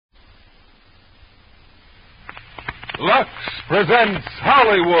Lux presents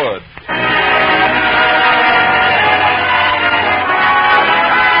Hollywood.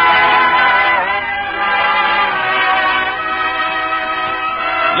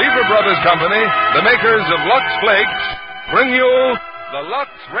 Lever Brothers Company, the makers of Lux Flakes, bring you the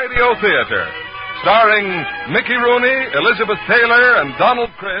Lux Radio Theater, starring Mickey Rooney, Elizabeth Taylor, and Donald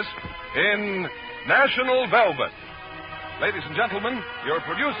Crisp in National Velvet. Ladies and gentlemen, your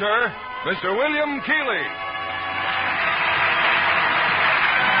producer, Mr. William Keighley.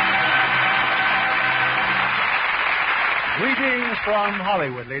 Greetings from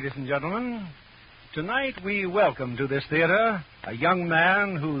Hollywood, ladies and gentlemen. Tonight we welcome to this theater a young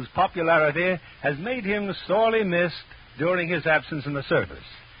man whose popularity has made him sorely missed during his absence in the service.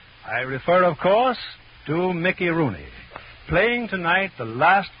 I refer, of course, to Mickey Rooney, playing tonight the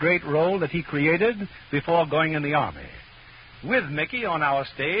last great role that he created before going in the Army. With Mickey on our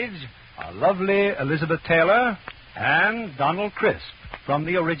stage are lovely Elizabeth Taylor and Donald Crisp from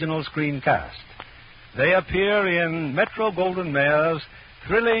the original screen cast. They appear in Metro-Goldwyn-Mayer's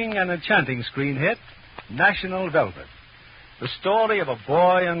thrilling and enchanting screen hit, National Velvet, the story of a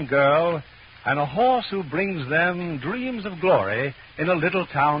boy and girl and a horse who brings them dreams of glory in a little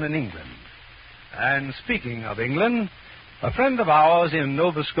town in England. And speaking of England, a friend of ours in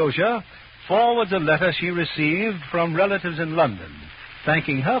Nova Scotia forwards a letter she received from relatives in London,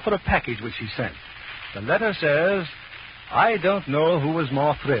 thanking her for a package which she sent. The letter says, "I don't know who was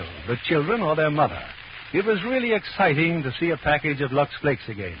more thrilled, the children or their mother. It was really exciting to see a package of Lux Flakes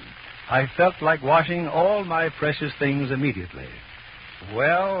again. I felt like washing all my precious things immediately."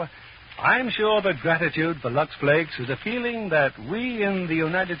 Well, I'm sure that gratitude for Lux Flakes is a feeling that we in the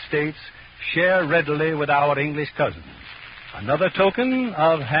United States share readily with our English cousins. Another token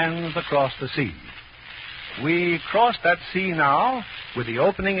of hands across the sea. We cross that sea now with the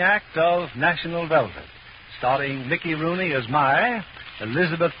opening act of National Velvet, starring Mickey Rooney as Mai,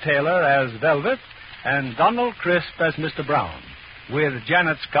 Elizabeth Taylor as Velvet, and Donald Crisp as Mr. Brown, with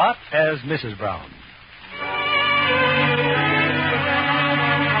Janet Scott as Mrs. Brown.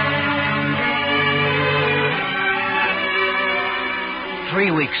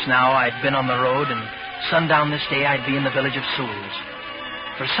 3 weeks now I'd been on the road, and sundown this day I'd be in the village of Sewells.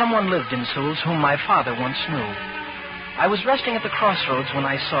 For someone lived in Sewells whom my father once knew. I was resting at the crossroads when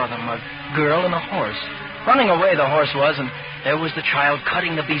I saw them, a girl and a horse. Running away the horse was, and there was the child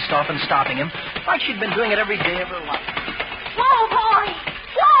cutting the beast off and stopping him, like she'd been doing it every day of her life. Whoa, boy!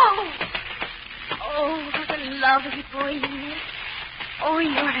 Whoa! Oh, what a lovely boy he is. Oh,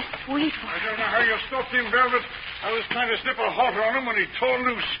 you're a sweet one. I don't know how you stopped him, Velvet. I was trying to slip a halter on him when he tore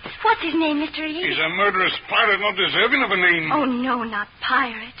loose. What's his name, Mr. E? He's a murderous pirate, not deserving of a name. Oh, no, not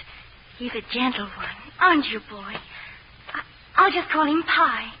pirate. He's a gentle one, aren't you, boy? I'll just call him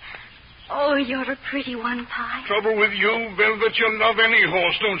Pie. Oh, you're a pretty one, Pie. Trouble with you, Velvet, you love any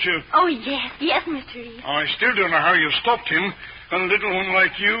horse, don't you? Oh, yes, Mr. E. I still don't know how you stopped him. A little one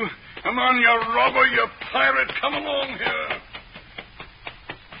like you. Come on, you robber, you pirate, come along here.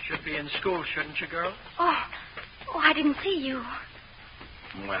 Should be in school, shouldn't you, girl? Oh, I didn't see you.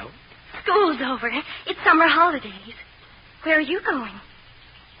 Well? School's over. It's summer holidays. Where are you going?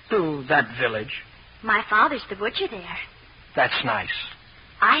 To that village. My father's the butcher there. That's nice.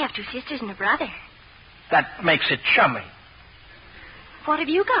 I have 2 sisters and a brother. That makes it chummy. What have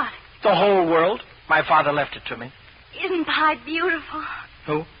you got? The whole world. My father left it to me. Isn't Pie beautiful?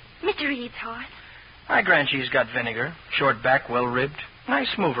 Who? Mr. Reed's horse. I grant she's got vinegar. Short back, well-ribbed.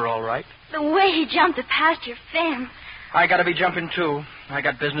 Nice mover, all right. The way he jumped the pasture fence. I gotta be jumping, too. I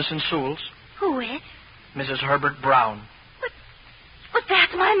got business in Sewells. Who is? Mrs. Herbert Brown. But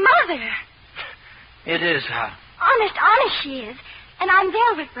that's my mother. It is, huh? Honest she is. And I'm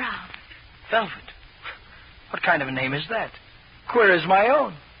Velvet Brown. Velvet? What kind of a name is that? Queer as my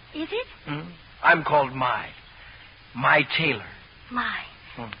own. Is it? I'm called Mai. Mai Taylor. My.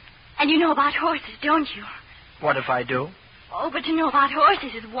 And you know about horses, don't you? What if I do? Oh, but to know about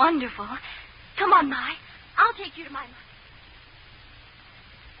horses is wonderful. Come on, Mai. I'll take you to my mother.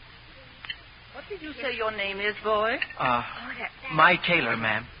 What did you say your name is, boy? Mai Taylor,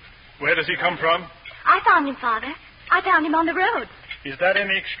 ma'am. Where does he come from? I found him, Father. I found him on the road. Is that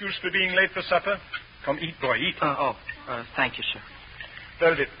any excuse for being late for supper? Come, eat, boy, eat. Thank you, sir.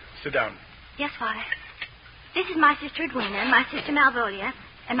 Velvet, sit down. Yes, Father. This is my sister Edwina and my sister Malvolia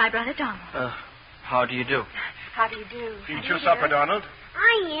and my brother Donald. How do you do? How do you do? Eat your supper, Donald.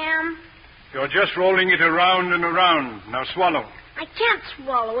 I am. You're just rolling it around and around. Now swallow. I can't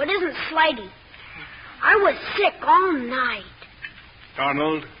swallow. It isn't flighty. I was sick all night.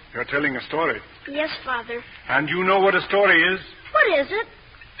 Donald, you're telling a story. Yes, Father. And you know what a story is? What is it?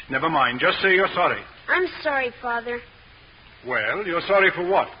 Never mind. Just say you're sorry. I'm sorry, Father. Well, you're sorry for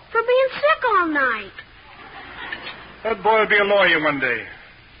what? For being sick all night. That boy will be a lawyer one day.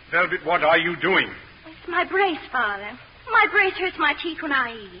 Velvet, what are you doing? It's my brace, Father. My brace hurts my teeth when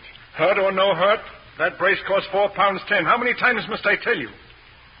I eat. Hurt or no hurt, that brace costs £4.10. How many times must I tell you?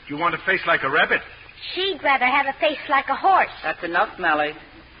 You want a face like a rabbit? She'd rather have a face like a horse. That's enough, Mally.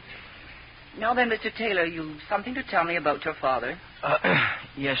 Now then, Mr. Taylor, you've something to tell me about your father.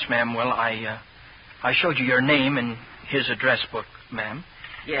 Yes, ma'am. Well, I showed you your name in his address book, ma'am.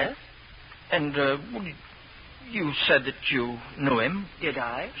 Yes? And, you said that you knew him. Did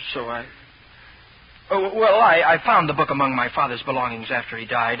I? So I... Oh, well, I found the book among my father's belongings after he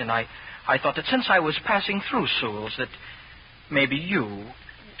died, and I thought that since I was passing through Sewell's, that maybe you...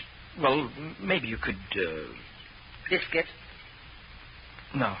 Well, maybe you could, Biscuit?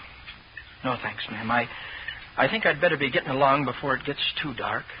 No. No, thanks, ma'am. I think I'd better be getting along before it gets too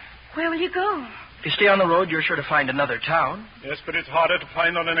dark. Where will you go? If you stay on the road, you're sure to find another town. Yes, but it's harder to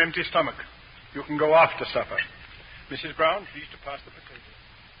find on an empty stomach. You can go after supper. Mrs. Brown, please to pass the potatoes.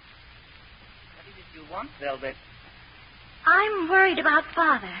 What is it you want, Velvet? I'm worried about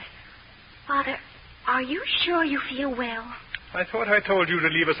Father. Father, are you sure you feel well? I thought I told you to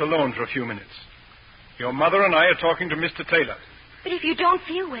leave us alone for a few minutes. Your mother and I are talking to Mr. Taylor. But if you don't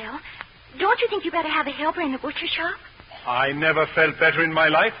feel well, don't you think you better have a helper in the butcher shop? I never felt better in my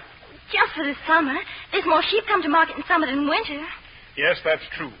life. Just for the summer. There's more sheep come to market in summer than in winter. Yes, that's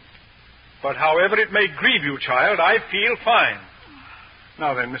true. But however it may grieve you, child, I feel fine.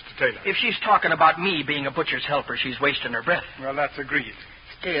 Now then, Mr. Taylor. If she's talking about me being a butcher's helper, she's wasting her breath. Well, that's agreed.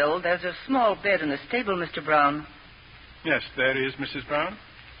 Still, there's a small bed in the stable, Mr. Brown. Yes, there is, Mrs. Brown.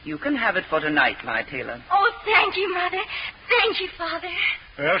 You can have it for tonight, my Taylor. Oh, thank you, Mother. Thank you, Father.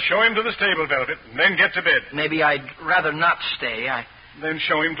 Well, show him to the stable, Velvet, and then get to bed. Maybe I'd rather not stay. Then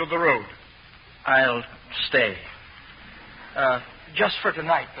show him to the road. I'll stay. Just for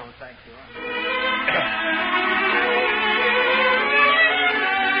tonight, though, thank you.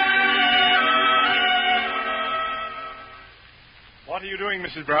 What are you doing,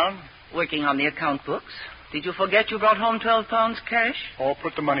 Mrs. Brown? Working on the account books. Did you forget you brought home £12 cash? Oh,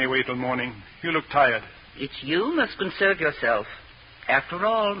 put the money away till morning. You look tired. It's you must conserve yourself. After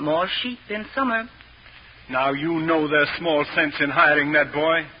all, more sheep in summer. Now, you know there's small sense in hiring that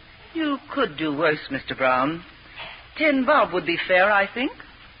boy. You could do worse, Mr. Brown. 10 bob would be fair, I think.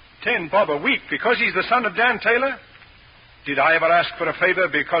 10 bob a week because he's the son of Dan Taylor? Did I ever ask for a favor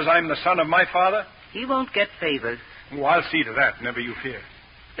because I'm the son of my father? He won't get favors. Oh, I'll see to that, never you fear.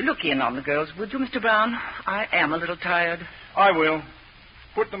 Look in on the girls, would you, Mr. Brown? I am a little tired. I will.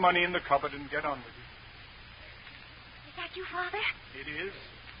 Put the money in the cupboard and get on with it. Is that you, Father? It is.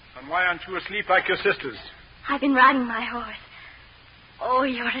 And why aren't you asleep like your sisters? I've been riding my horse. Oh,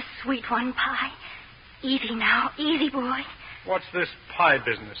 you're a sweet one, Pie. Easy now. Easy, boy. What's this pie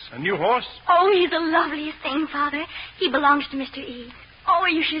business? A new horse? Oh, he's the loveliest thing, Father. He belongs to Mr. E. Oh,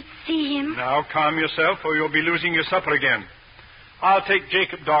 you should see him. Now, calm yourself or you'll be losing your supper again. I'll take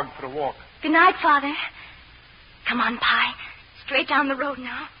Jacob Dog for a walk. Good night, Father. Come on, Pie. Straight down the road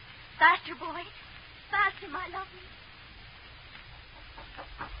now. Faster, boy. Faster, my lovely.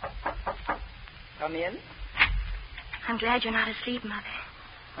 Come in. I'm glad you're not asleep, Mother.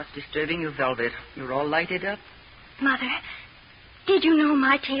 What's disturbing you, Velvet? You're all lighted up. Mother, did you know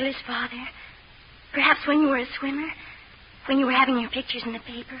my Taylor's father? Perhaps when you were a swimmer? When you were having your pictures in the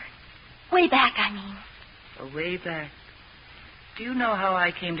paper? Way back, I mean. Way back. Do you know how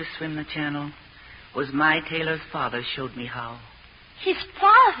I came to swim the channel? Was my Taylor's father showed me how. His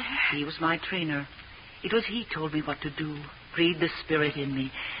father? He was my trainer. It was he told me what to do. Breathed the spirit in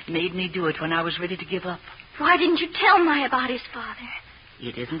me. Made me do it when I was ready to give up. Why didn't you tell my about his father?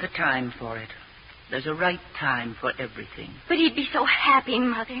 It isn't the time for it. There's a right time for everything. But he'd be so happy,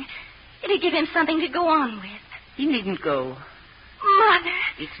 Mother. It'd give him something to go on with. He needn't go. Mother.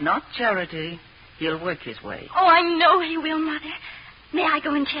 It's not charity. He'll work his way. Oh, I know he will, Mother. May I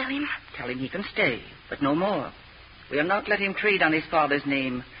go and tell him? Tell him he can stay, but no more. We'll not let him trade on his father's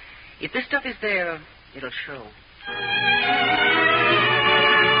name. If this stuff is there, it'll show.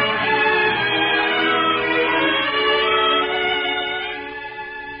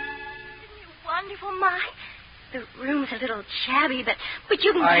 Wonderful, Ma. The room's a little shabby, but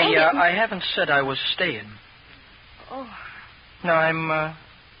you can paint it. I haven't said I was staying. Oh. No,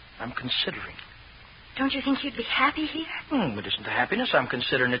 I'm considering. Don't you think you'd be happy here? It isn't the happiness I'm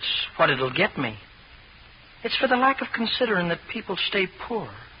considering. It's what it'll get me. It's for the lack of considering that people stay poor.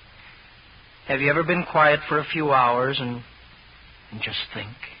 Have you ever been quiet for a few hours and just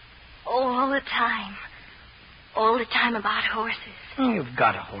think? Oh, all the time. All the time about horses. You've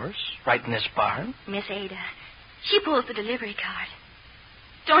got a horse. Right in this barn. Miss Ada. She pulls the delivery cart.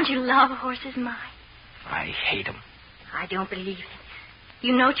 Don't you love horses, Ma? I hate 'em. I don't believe it.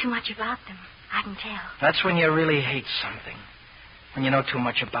 You know too much about them. I can tell. That's when you really hate something. When you know too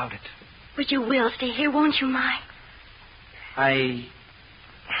much about it. But you will stay here, won't you, Ma?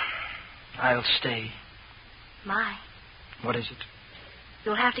 I'll stay. Ma, What is it?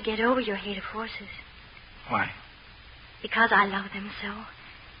 you'll have to get over your hate of horses. Why? Because I love them so.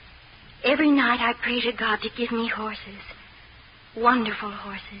 Every night I pray to God to give me horses. Wonderful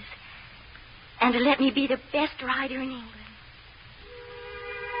horses. And to let me be the best rider in England.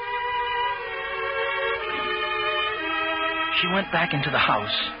 She went back into the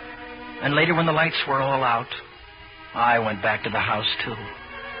house. And later when the lights were all out, I went back to the house, too.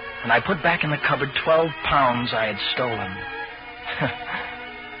 And I put back in the cupboard 12 pounds I had stolen.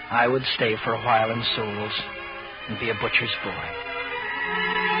 I would stay for a while in Souls and be a butcher's boy.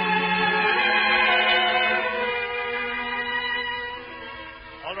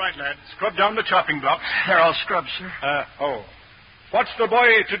 All right, lad. Scrub down the chopping blocks. They're all scrubbed, sir. What's the boy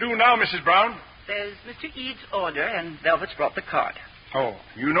to do now, Mrs. Brown? There's Mr. Eade's order, and Velvet's brought the card. Oh,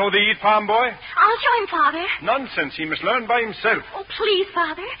 you know the Eade farm boy? I'll show him, Father. Nonsense. He must learn by himself. Oh, please,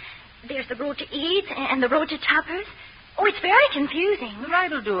 Father. There's the road to Eads and the road to Tupper's. Oh, it's very confusing. The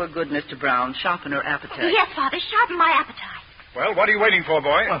ride'll do her good, Mr. Brown. Sharpen her appetite. Yes, Father. Sharpen my appetite. Well, what are you waiting for,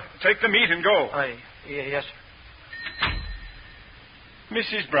 boy? Take the meat and go. Yes, sir.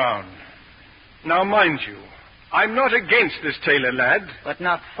 Mrs. Brown, now mind you, I'm not against this tailor lad. But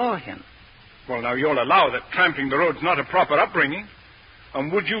not for him. Well, now, you'll allow that tramping the road's not a proper upbringing. And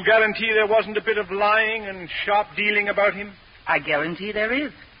would you guarantee there wasn't a bit of lying and sharp dealing about him? I guarantee there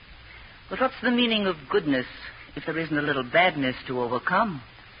is. But what's the meaning of goodness if there isn't a little badness to overcome?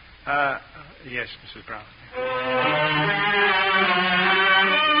 Yes, Mrs. Brown.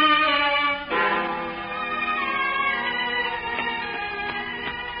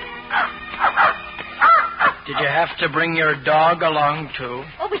 Did you have to bring your dog along, too?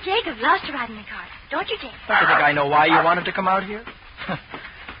 Oh, but Jacob loves to ride in the cart. Don't you, Jacob? Don't you think I know why you wanted to come out here?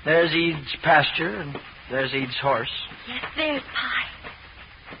 There's Eade's pasture, and there's Eade's horse. Yes, there's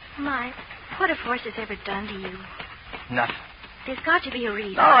Pie. My, what have horses ever done to you? Nothing. There's got to be a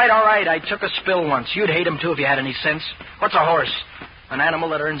reason. All right. I took a spill once. You'd hate him, too, if you had any sense. What's a horse? An animal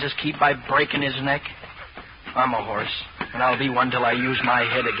that earns his keep by breaking his neck? I'm a horse, and I'll be one till I use my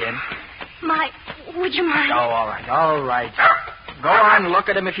head again. My, would you mind? Oh, all right. Go on, look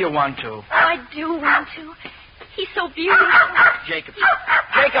at him if you want to. Oh, I do want to. He's so beautiful. Jacob,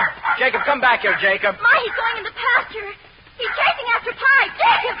 come back here, Jacob. My, he's going in the pasture. He's chasing after Pie.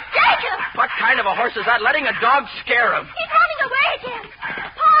 Jacob! What kind of a horse is that? Letting a dog scare him. He's running away again.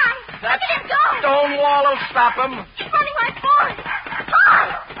 Pie! Look at him go! Stone wall will stop him. He's running right for us. Pie!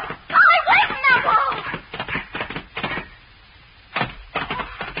 Pie, away from that wall!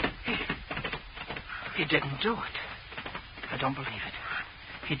 He didn't do it. I don't believe it.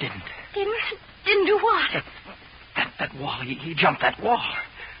 He didn't. Didn't do what? That wall. He jumped that wall.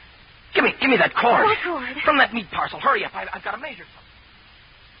 Give me that cord. What cord? From that meat parcel. Hurry up. I've got to measure something.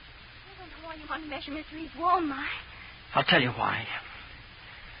 I don't know why you want to measure Mr. Reed's wall, Mike. I'll tell you why.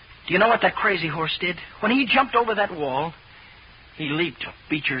 Do you know what that crazy horse did? When he jumped over that wall, he leaped up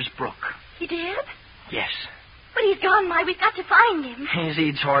Beecher's Brook. He did? Yes. But he's gone, Mike. We've got to find him. He's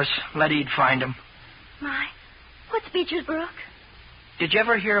Eade's horse. Let Eade find him. My, what's Beecher's Brook? Did you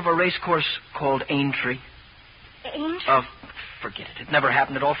ever hear of a race course called Aintree? Aintree? Forget it. It never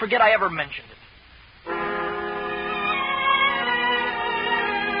happened at all. Forget I ever mentioned it.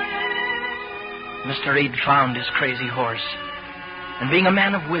 Mr. Eade found his crazy horse. And being a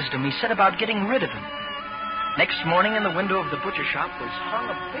man of wisdom, he set about getting rid of him. Next morning, in the window of the butcher shop was hung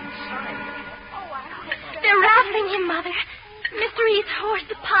a big sign. They're raffling him, Mother. Mr. Eade's horse,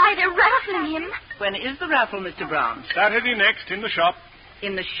 the Pie, they're raffling him. When is the raffle, Mr. Brown? Saturday next, in the shop.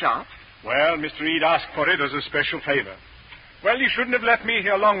 In the shop? Well, Mr. Eade asked for it as a special favor. Well, you shouldn't have left me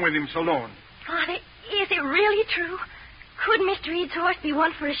here along with him so long. Father, is it really true? Could Mr. Eade's horse be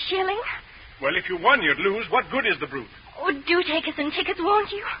won for a shilling? Well, if you won, you'd lose. What good is the brute? Oh, do take us some tickets,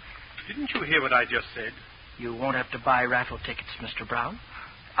 won't you? Didn't you hear what I just said? You won't have to buy raffle tickets, Mr. Brown.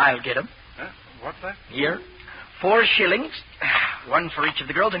 I'll get them. Huh? What's that? Here. 4 shillings. One for each of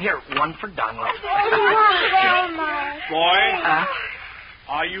the girls, and here, one for Donald. Boy,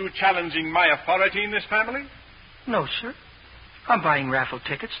 are you challenging my authority in this family? No, sir. I'm buying raffle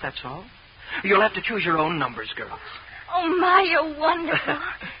tickets, that's all. You'll have to choose your own numbers, girls. Oh, my, you're wonderful.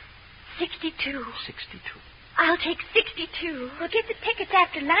 62. 62. I'll take 62. We'll get the tickets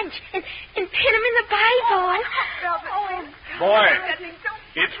after lunch and pin them in the Bible. Boy,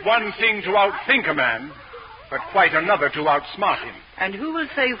 it's one thing to outthink a man, but quite another to outsmart him. And who will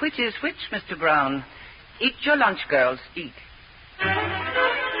say which is which, Mr. Brown? Eat your lunch, girls. Eat.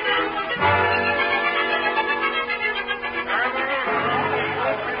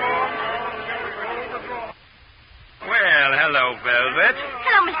 Well, hello, Velvet.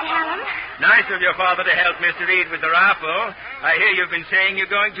 Hello, Mr. Hallam. Nice of your father to help Mr. Reed with the raffle. I hear you've been saying you're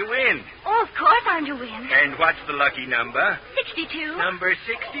going to win. Oh, of course I'm to win. And what's the lucky number? 62. Number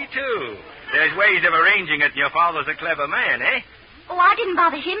 62. There's ways of arranging it, and your father's a clever man, eh? Oh, I didn't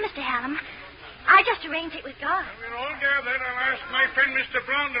bother him, Mr. Hallam. I just arranged it with God. We're all gathered. I'll ask my friend Mr.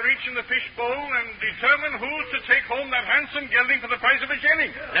 Brown to reach in the fishbowl and determine who's to take home that handsome gelding for the price of a shilling.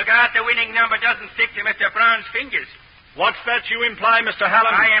 Look out, the winning number doesn't stick to Mr. Brown's fingers. What's that you imply, Mr.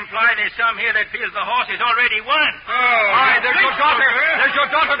 Hallam? I imply there's some here that feels the horse is already won. Hi, there's your daughter. There's your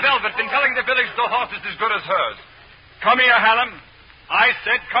daughter, Velvet, been telling the village the horse is as good as hers. Come here, Hallam. I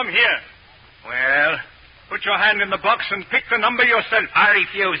said come here. Well, Put your hand in the box and pick the number yourself. I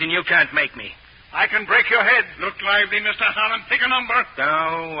refuse, and you can't make me. I can break your head. Look lively, Mr. Hallam. Pick a number.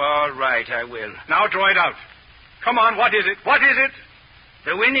 Oh, all right, I will. Now draw it out. Come on, what is it? What is it?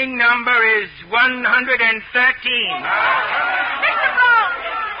 The winning number is 113. Mr. Brown!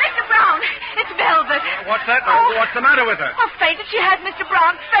 Mr. Brown! It's Velvet. What's that? Oh. What's the matter with her? Oh, fainted. She had Mr.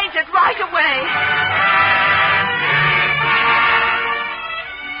 Brown fainted right away.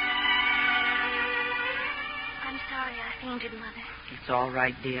 I'm sorry I fainted, Mother. It's all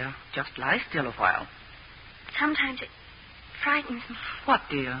right, dear. Just lie still a while. Sometimes it frightens me. What,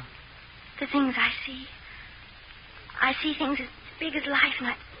 dear? The things I see. I see things as big as life, and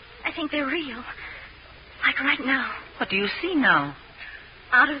I think they're real. Like right now. What do you see now?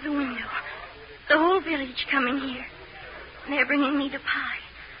 Out of the window. The whole village coming here. And they're bringing me the pie.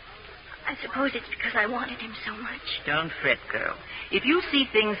 I suppose it's because I wanted him so much. Don't fret, girl. If you see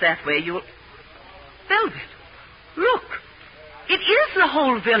things that way, you'll... Velvet, look. It is the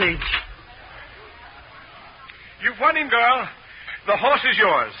whole village. You've won him, girl. The horse is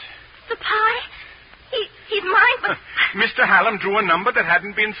yours. The pie? He's mine, but... Mr. Hallam drew a number that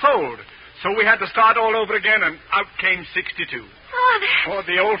hadn't been sold. So we had to start all over again, and out came 62. Father. Oh,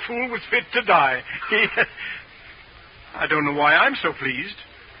 the old fool was fit to die. I don't know why I'm so pleased.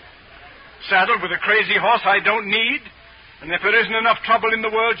 Saddled with a crazy horse I don't need, and if there isn't enough trouble in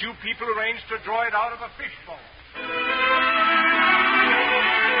the world, you people arranged to draw it out of a fishbowl.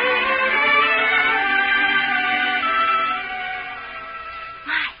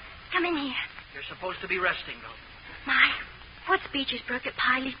 My, come in here. You're supposed to be resting, though. My, what's Beecher's Brook at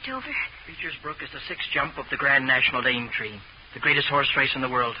Pie leaped over? Beecher's Brook is the sixth jump of the Grand National Dametree, the greatest horse race in the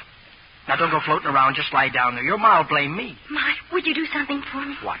world. Now, don't go floating around. Just lie down there. Your ma'll blame me. My, would you do something for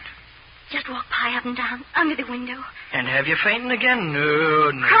me? What? Just walk Pie up and down, under the window. And have you fainting again?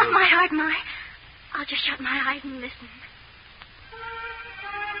 No. Cross my heart, My. I'll just shut my eyes and listen.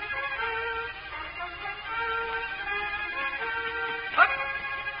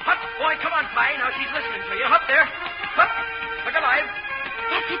 Hup, boy, come on, Pie. Now she's listening to you. Up there. Hup, look alive.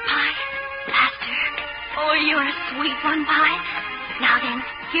 That's it, Pie. Faster. Oh, you're a sweet one, Pie. Now then,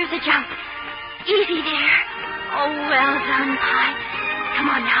 here's the jump. Easy there. Oh, well done, Pie. Come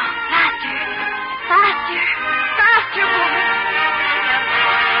on now. Faster. Faster. Faster, boy.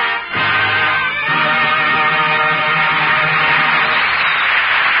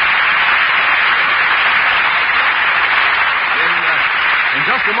 In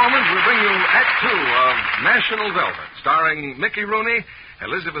just a moment, we'll bring you Act 2 of National Velvet, starring Mickey Rooney,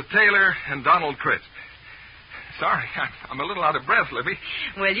 Elizabeth Taylor, and Donald Crisp. Sorry, I'm a little out of breath, Libby.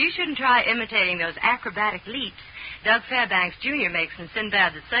 Well, you shouldn't try imitating those acrobatic leaps Doug Fairbanks Jr. makes in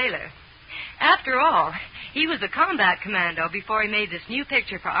Sinbad the Sailor. After all, he was a combat commando before he made this new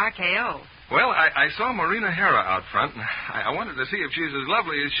picture for RKO. Well, I saw Marina Hera out front, and I wanted to see if she's as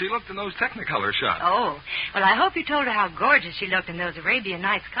lovely as she looked in those Technicolor shots. Oh, well, I hope you told her how gorgeous she looked in those Arabian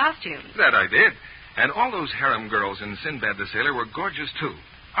Nights costumes. That I did. And all those harem girls in Sinbad the Sailor were gorgeous, too.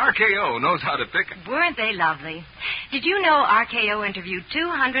 RKO knows how to pick them. Weren't they lovely? Did you know RKO interviewed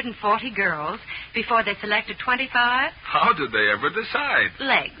 240 girls before they selected 25? How did they ever decide?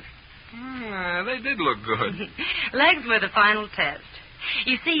 Legs. They did look good. Legs were the final test.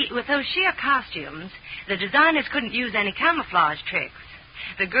 You see, with those sheer costumes, the designers couldn't use any camouflage tricks.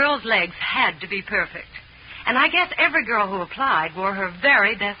 The girls' legs had to be perfect. And I guess every girl who applied wore her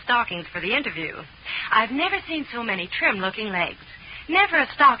very best stockings for the interview. I've never seen so many trim-looking legs. Never a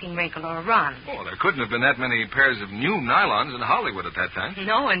stocking wrinkle or a run. Oh, there couldn't have been that many pairs of new nylons in Hollywood at that time.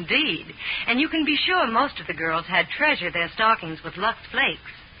 No, indeed. And you can be sure most of the girls had treasured their stockings with Lux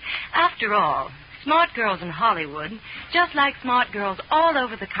Flakes. After all, smart girls in Hollywood, just like smart girls all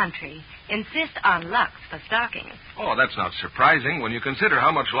over the country, insist on Lux for stockings. Oh, that's not surprising when you consider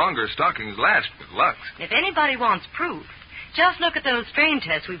how much longer stockings last with Lux. If anybody wants proof, just look at those strain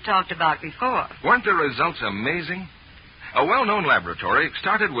tests we've talked about before. Weren't the results amazing? A well-known laboratory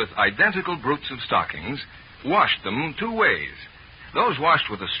started with identical broots of stockings, washed them 2 ways. Those washed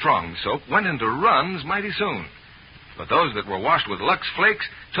with a strong soap went into runs mighty soon. But those that were washed with Lux Flakes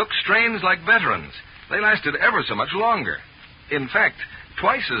took strains like veterans. They lasted ever so much longer. In fact,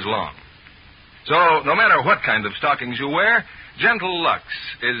 twice as long. So, no matter what kind of stockings you wear, Gentle Lux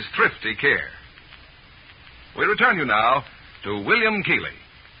is thrifty care. We return you now to William Keighley.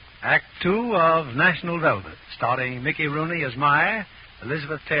 Act 2 of National Velvet, starring Mickey Rooney as Mai,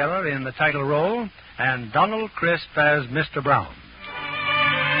 Elizabeth Taylor in the title role, and Donald Crisp as Mr. Brown.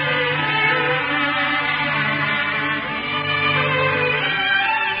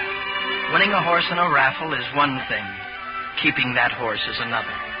 Winning a horse in a raffle is one thing. Keeping that horse is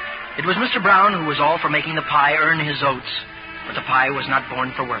another. It was Mr. Brown who was all for making the pie earn his oats, but the pie was not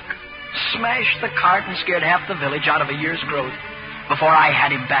born for work. Smashed the cart and scared half the village out of a year's growth before I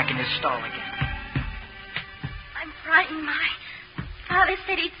had him back in his stall again. I'm frightened, my father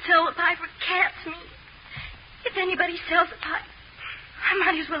said he'd sell the pie for cat's meat. If anybody sells the pie, I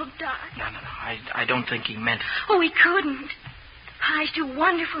might as well die. No. I don't think he meant it. Oh, he couldn't. The pie's too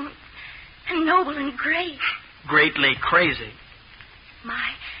wonderful and noble and great. Greatly crazy.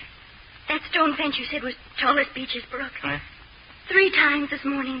 That stone fence you said was tall as Beecher's Brook. Eh? 3 times this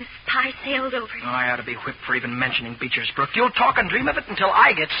morning this pie sailed over it. Oh, I ought to be whipped for even mentioning Beecher's Brook. You'll talk and dream of it until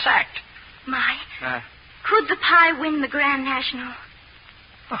I get sacked. Could the pie win the Grand National?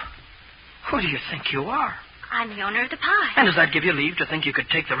 Oh, who do you think you are? I'm the owner of the pie. And does that give you leave to think you could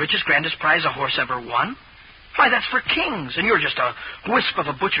take the richest, grandest prize a horse ever won? Why, that's for kings, and you're just a wisp of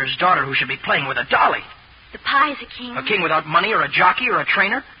a butcher's daughter who should be playing with a dolly. The pie's a king. A king without money or a jockey or a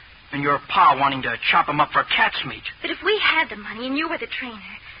trainer? And your pa wanting to chop him up for cat's meat. But if we had the money and you were the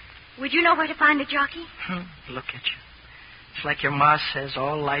trainer, would you know where to find a jockey? Look at you. It's like your ma says,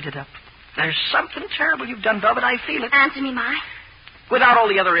 all lighted up. There's something terrible you've done, Velvet. I feel it. Answer me, Mai. Without all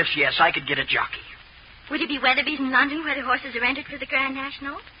the other ifs, yes, I could get a jockey. Would it be Weatherby's in London where the horses are entered for the Grand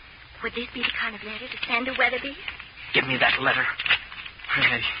National? Would this be the kind of letter to send to Weatherby? Give me that letter.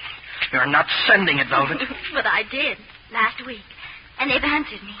 You're not sending it, Velvet. But I did, last week. And they've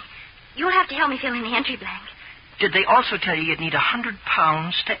answered me. You'll have to help me fill in the entry blank. Did they also tell you you'd need £100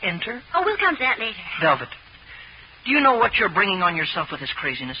 to enter? Oh, we'll come to that later. Velvet, do you know what you're bringing on yourself with this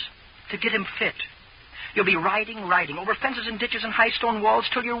craziness? To get him fit. You'll be riding over fences and ditches and high stone walls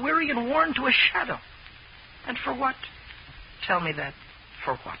till you're weary and worn to a shadow. And for what? Tell me that.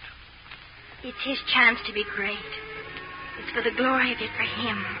 For what? It's his chance to be great. It's for the glory of it for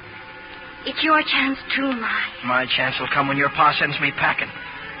him. It's your chance, too, Mai. My chance will come when your pa sends me packing.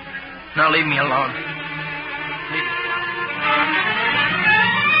 Now leave me alone. Leave me.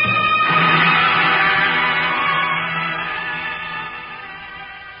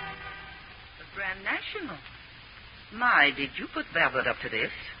 The Grand National. My, did you put Velvet up to this?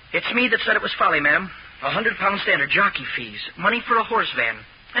 It's me that said it was folly, ma'am. £100 standard jockey fees. Money for a horse van.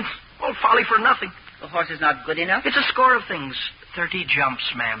 And, folly for nothing. The horse is not good enough? It's a score of things. 30 jumps,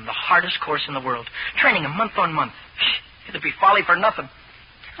 ma'am. The hardest course in the world. Training him month on month. It'd be folly for nothing.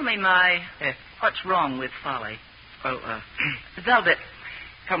 Tell me, Mai, what's wrong with folly? Well, Velvet,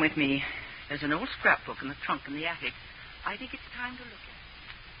 come with me. There's an old scrapbook in the trunk in the attic. I think it's time to look at it.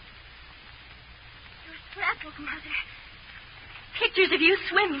 Your scrapbook, Mother. Pictures of you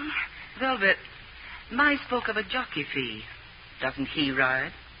swimming. Velvet, Mai spoke of a jockey fee. Doesn't he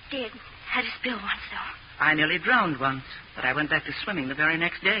ride? Did. Had a spill once, though. I nearly drowned once, but I went back to swimming the very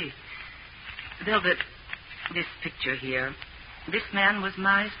next day. Velvet, this picture here, this man was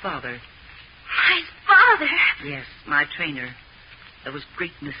Mai's father. My father? Yes, my trainer. There was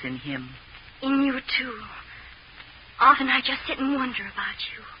greatness in him. In you, too. Often I just sit and wonder about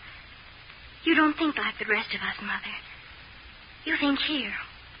you. You don't think like the rest of us, Mother. You think here,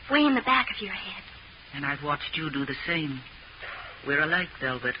 way in the back of your head. And I've watched you do the same. We're alike,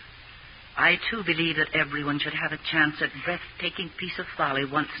 Velvet. I, too, believe that everyone should have a chance at breathtaking piece of folly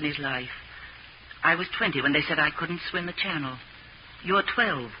once in his life. I was 20 when they said I couldn't swim the Channel. You're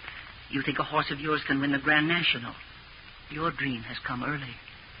 12. You think a horse of yours can win the Grand National. Your dream has come early.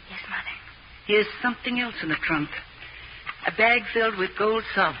 Yes, Mother. Here's something else in the trunk. A bag filled with gold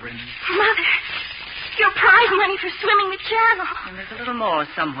sovereigns. Mother, your prize money for swimming the channel. And there's a little more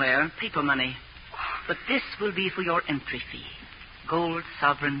somewhere, paper money. But this will be for your entry fee. Gold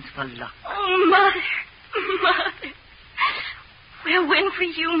sovereigns for luck. Oh, Mother. Mother. We'll win for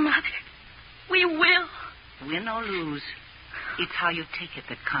you, Mother. We will. Win or lose, it's how you take it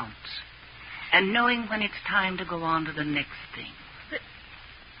that counts. And knowing when it's time to go on to the next thing.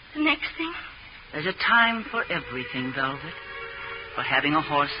 The next thing? There's a time for everything, Velvet. For having a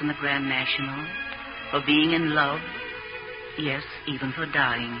horse in the Grand National. For being in love. Yes, even for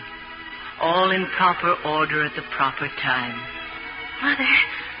dying. All in proper order at the proper time.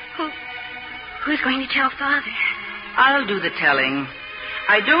 Mother, who's going to tell Father? I'll do the telling.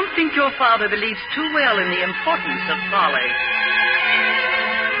 I don't think your father believes too well in the importance of folly.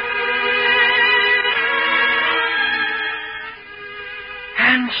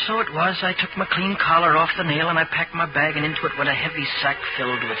 And so it was. I took my clean collar off the nail and I packed my bag, and into it went a heavy sack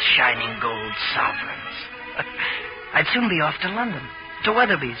filled with shining gold sovereigns. I'd soon be off to London, to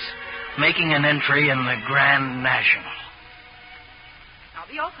Weatherby's, making an entry in the Grand National. I'll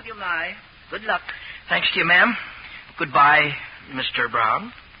be off with you, Mai. Good luck. Thanks to you, ma'am. Goodbye, Mr.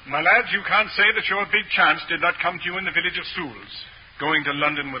 Brown. My lads, you can't say that your big chance did not come to you in the village of Sewells, going to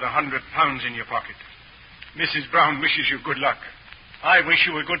London with £100 in your pocket. Mrs. Brown wishes you good luck. I wish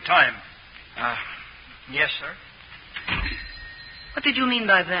you a good time. Yes, sir. What did you mean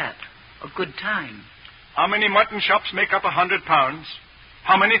by that? A good time? How many mutton chops make up £100?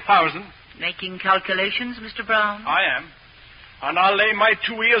 How many thousand? Making calculations, Mr. Brown? I am. And I'll lay my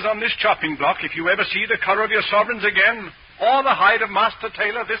 2 ears on this chopping block if you ever see the colour of your sovereigns again, or the hide of Master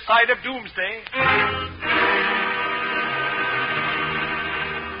Taylor this side of Doomsday.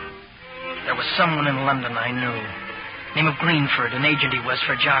 There was someone in London I knew. Name of Greenford, an agent he was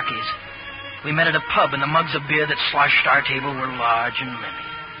for jockeys. We met at a pub, and the mugs of beer that sloshed our table were large and many.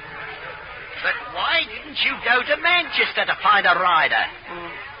 But why didn't you go to Manchester to find a rider?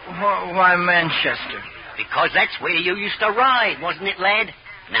 Why Manchester? Because that's where you used to ride, wasn't it, lad?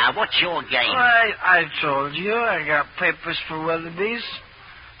 Now, what's your game? I told you. I got papers for Weatherby's.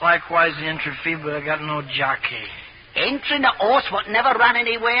 Likewise the entry fee, but I got no jockey. Entering a horse what never run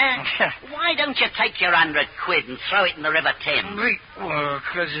anywhere? Why don't you take your £100 and throw it in the River Thames? Well,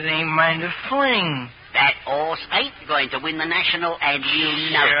 'cause it ain't mine to fling. That horse ain't going to win the National, and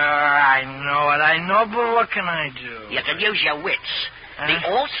you know it. Sure, I know, but what can I do? You can use your wits. The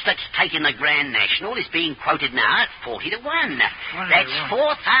horse that's taking the Grand National is being quoted now at 40-1. That's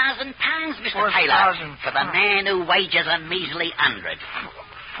 £4,000, Mr. Taylor, for the man who wagers a measly 100.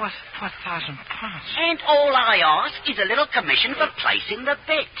 £4,000. And all I ask is a little commission for placing the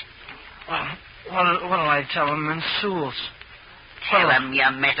bet. What'll I tell him in Sewells? Tell him you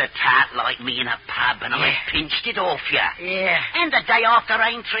met a tart like me in a pub and I pinched it off you. Yeah. And the day after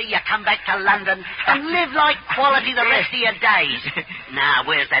Aintree, you come back to London and live like quality the rest of your days. Now,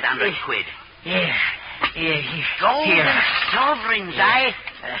 where's that £100? Yeah. Gold Here. and sovereigns, eh?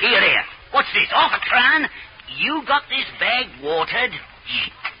 Here. What's this, £0.50? You got this bag watered?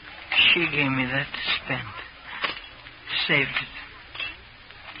 She gave me that to spend. Saved it.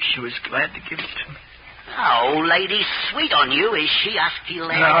 She was glad to give it to me. Oh, lady's sweet on you, is she, Husky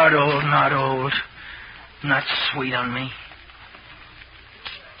lad? Not old. Not sweet on me.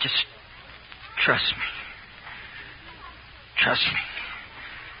 Just trust me. Trust me.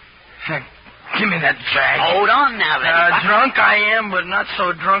 Now, give me that bag. Hold on now, then. Drunk I am, but not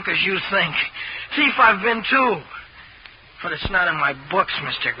so drunk as you think. Thief I've been too. But it's not in my books,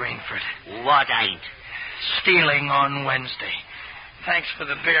 Mr. Greenford. What ain't? Stealing on Wednesday. Thanks for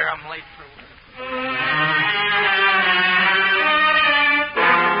the beer. I'm late for work.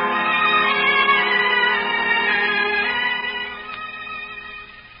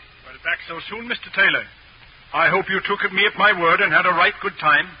 Well, back so soon, Mr. Taylor. I hope you took me at my word and had a right good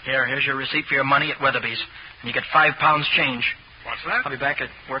time. Here's your receipt for your money at Weatherby's. And you get £5 change. What's that? I'll be back at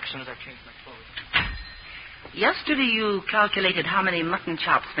work as soon as I've changed my clothes. Yesterday you calculated how many mutton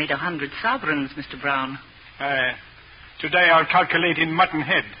chops made 100 sovereigns, Mr. Brown. Today I'll calculate in mutton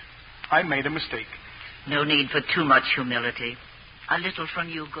head. I made a mistake. No need for too much humility. A little from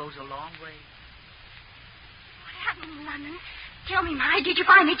you goes a long way. What happened in London? Tell me, Ma, did you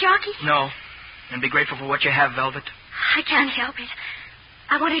find a jockey? No. And be grateful for what you have, Velvet. I can't help it.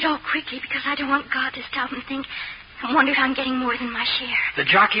 I want it all quickly because I don't want God to stop and think and wonder if I'm getting more than my share. The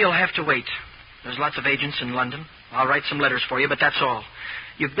jockey will have to wait. There's lots of agents in London. I'll write some letters for you, but that's all.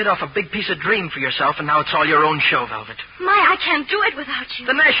 You've bit off a big piece of dream for yourself, and now it's all your own show, Velvet. I can't do it without you.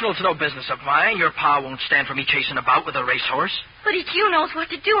 The National's no business of mine. Your pa won't stand for me chasing about with a racehorse. But it's you knows what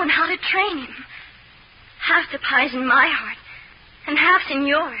to do and how to train him. Half the pie's in my heart, and half's in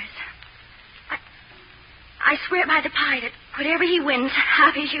yours. I swear by the pie that whatever he wins,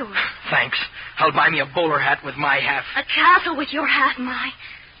 half is yours. Thanks. I'll buy me a bowler hat with my half. A castle with your half, my.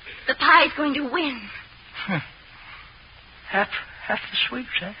 The pie's going to win. Half the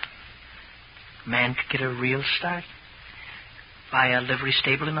sweeps, eh? Man could get a real start. Buy a livery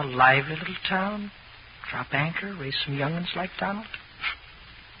stable in a lively little town. Drop anchor, raise some young'uns like Donald.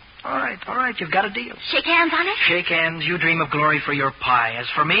 All right, you've got a deal. Shake hands on it? Shake hands. You dream of glory for your pie. As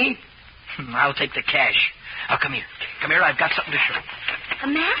for me, I'll take the cash. Now, come here. Come here, I've got something to show you. A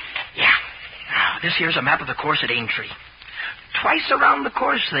map? Yeah. Now, this here's a map of the course at Aintree. Twice around the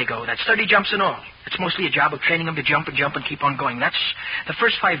course they go. That's 30 jumps in all. It's mostly a job of training them to jump and keep on going. That's the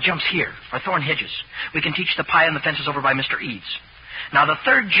first 5 jumps here are thorn hedges. We can teach the pie on the fences over by Mr. Eads. Now, the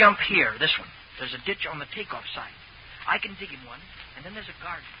third jump here, this one, there's a ditch on the takeoff side. I can dig him one, and then there's a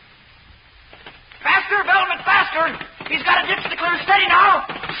garden. Faster, Velvet, faster! He's got a ditch to clear. Steady now!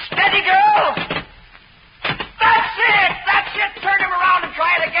 Steady, girl! That's it! Turn him around and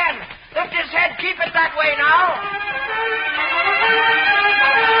try it again. Lift his head. Keep it that way now.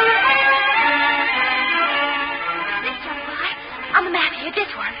 This one, boy. On the map here,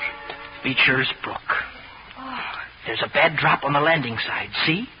 this one. Beecher's Brook. There's a bad drop on the landing side,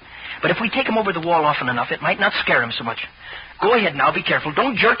 see? But if we take him over the wall often enough, it might not scare him so much. Go ahead now, be careful.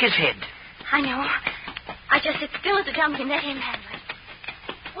 Don't jerk his head. I know. I just sit still at the jump and let him handle it.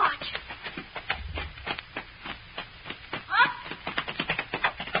 Watch. Up.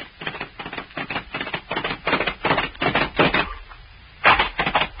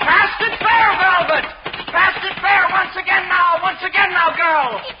 Fast and fair, Velvet! Fast and fair once again now,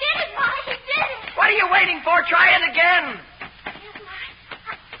 girl! He did it, Ma. He did it. What are you waiting for? Try it again. Yes, Ma.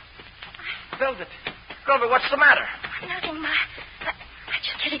 Velvet, what's the matter? Nothing, Ma. I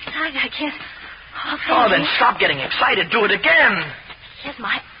just get excited. I can't. Oh, then stop getting excited. Do it again. Yes,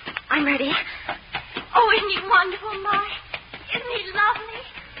 Ma. I'm ready. Oh, isn't he wonderful, Ma? Isn't he lovely?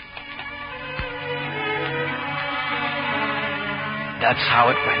 That's how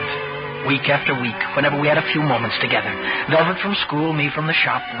it went. Week after week, whenever we had a few moments together. Velvet from school, me from the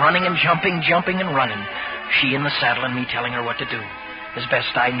shop, running and jumping and running. She in the saddle and me telling her what to do, as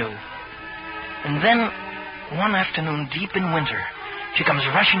best I knew. And then, one afternoon deep in winter, she comes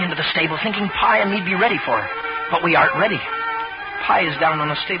rushing into the stable thinking Pie and me'd be ready for her. But we aren't ready. Pie is down on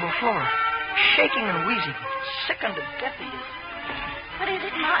the stable floor, shaking and wheezing, sick unto death he is. What is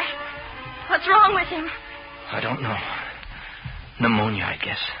it, Ma? What's wrong with him? I don't know. Pneumonia, I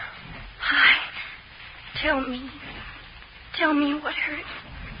guess. Pie, tell me what hurt. Is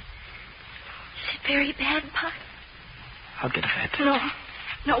it very bad, Pie? I'll get a vet.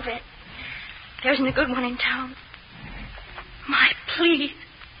 No vet. There isn't a good one in town. My, please,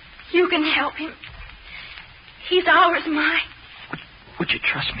 you can help him. He's ours, my. Would you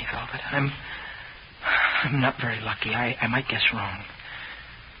trust me, Velvet? I'm not very lucky. I might guess wrong.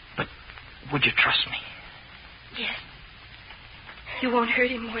 But would you trust me? Yes. You won't hurt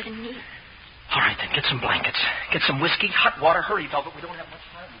him more than me. All right, then. Get some blankets. Get some whiskey, hot water. Hurry, Velvet. We don't have much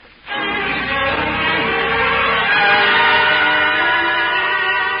time.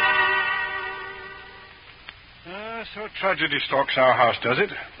 So tragedy stalks our house, does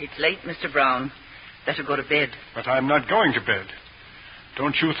it? It's late, Mr. Brown. Better go to bed. But I'm not going to bed.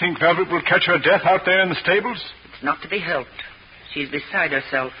 Don't you think Velvet will catch her death out there in the stables? It's not to be helped. She's beside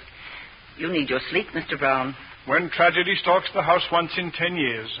herself. You need your sleep, Mr. Brown. When tragedy stalks the house once in 10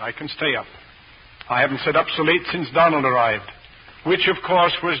 years, I can stay up. I haven't sat up so late since Donald arrived, which, of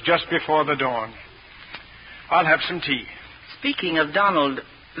course, was just before the dawn. I'll have some tea. Speaking of Donald,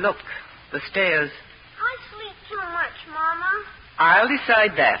 look, the stairs. I sleep too much, Mama. I'll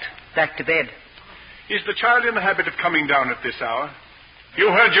decide that. Back to bed. Is the child in the habit of coming down at this hour?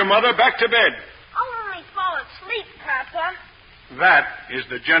 You heard your mother. Back to bed. I'll only fall asleep, Papa. That is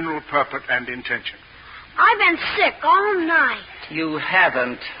the general purport and intention. I've been sick all night. You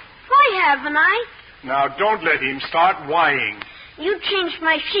haven't. Why haven't I? Now, don't let him start whining. You changed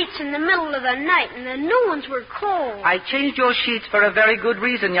my sheets in the middle of the night, and the new ones were cold. I changed your sheets for a very good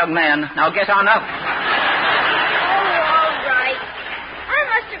reason, young man. Now get on up. Oh, all right. I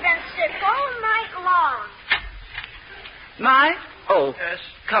must have been sick all night long. My? Oh, yes.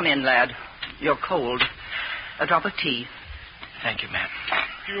 Come in, lad. You're cold. A drop of tea. Thank you, ma'am.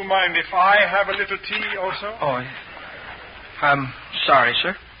 Do you mind if I have a little tea also? Oh, I'm sorry,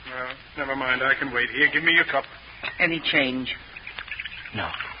 sir. Well, never mind. I can wait. Here, give me your cup. Any change? No.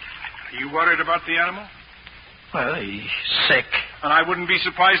 Are you worried about the animal? Well, he's sick. And I wouldn't be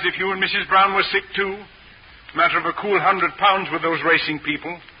surprised if you and Mrs. Brown were sick, too. Matter of a cool £100 with those racing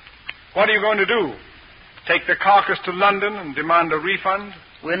people. What are you going to do? Take the carcass to London and demand a refund?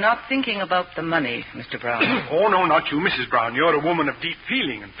 We're not thinking about the money, Mr. Brown. Oh, no, not you, Mrs. Brown. You're a woman of deep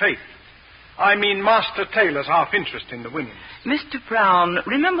feeling and faith. I mean Master Taylor's half-interest in the women. Mr. Brown,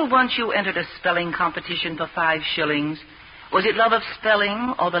 remember once you entered a spelling competition for 5 shillings? Was it love of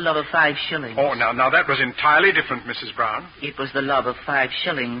spelling or the love of 5 shillings? Oh, now, that was entirely different, Mrs. Brown. It was the love of 5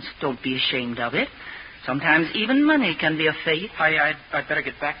 shillings. Don't be ashamed of it. Sometimes even money can be a faith. I'd better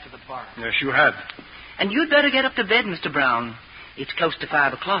get back to the bar. Yes, you had. And you'd better get up to bed, Mr. Brown. It's close to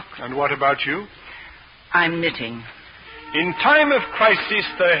 5 o'clock. And what about you? I'm knitting. In time of crisis,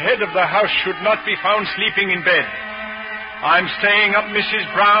 the head of the house should not be found sleeping in bed. I'm staying up,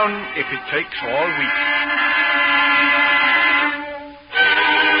 Mrs. Brown, if it takes all week.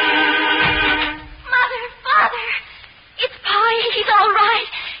 Mother, Father, it's Pie. He's all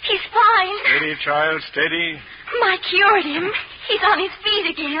right. He's fine. Steady, child, steady. I cured him. He's on his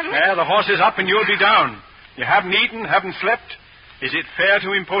feet again. Yeah, the horse is up and you'll be down. You haven't eaten, haven't slept. Is it fair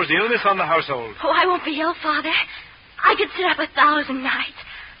to impose illness on the household? Oh, I won't be ill, Father. I could sit up 1,000 nights.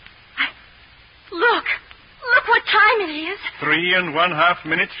 Look what time it is. 3½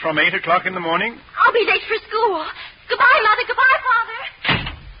 minutes from 8 o'clock in the morning. I'll be late for school. Goodbye, Mother. Goodbye,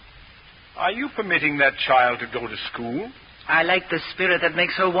 Father. Are you permitting that child to go to school? I like the spirit that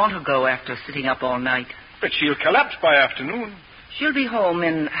makes her want to go after sitting up all night. But she'll collapse by afternoon. She'll be home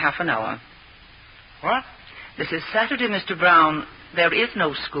in half an hour. What? This is Saturday, Mr. Brown. There is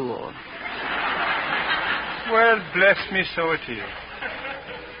no school. Well, bless me, so it is.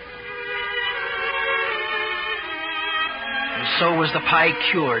 And so was the Pie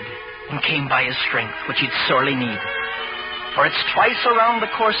cured and came by his strength, which he'd sorely need. For it's twice around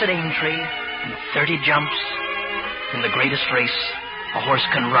the course at Aintree, and 30 jumps. In the greatest race a horse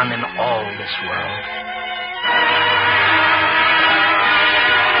can run in all this world.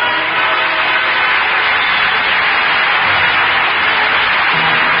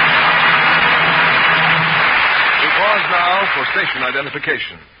 Now for station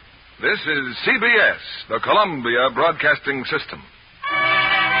identification. This is CBS, the Columbia Broadcasting System.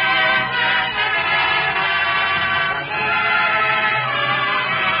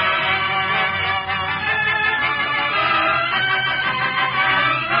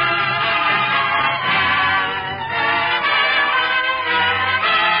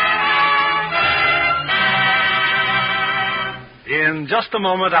 In just a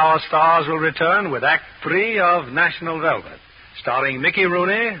moment, our stars will return with Act 3 of National Velvet, starring Mickey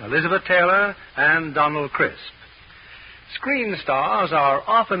Rooney, Elizabeth Taylor, and Donald Crisp. Screen stars are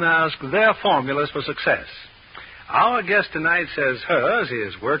often asked their formulas for success. Our guest tonight says hers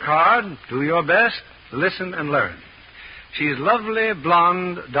is work hard, do your best, listen and learn. She's lovely,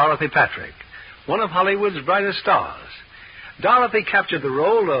 blonde Dorothy Patrick, one of Hollywood's brightest stars. Dorothy captured the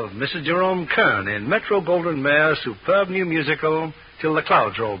role of Mrs. Jerome Kern in Metro-Goldwyn-Mayer's superb new musical, Till the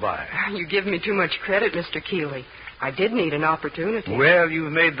Clouds Roll By. You give me too much credit, Mr. Keeley. I did need an opportunity. Well,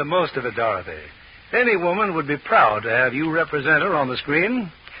 you've made the most of it, Dorothy. Any woman would be proud to have you represent her on the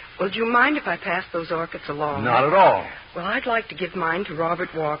screen. Well, do you mind if I pass those orchids along? Not at all. Well, I'd like to give mine to Robert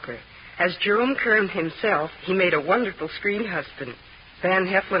Walker. As Jerome Kern himself, he made a wonderful screen husband. Van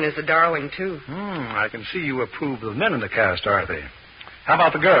Heflin is a darling, too. I can see you approve of the men in the cast, Dorothy. How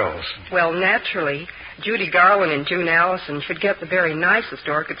about the girls? Well, naturally, Judy Garland and June Allison should get the very nicest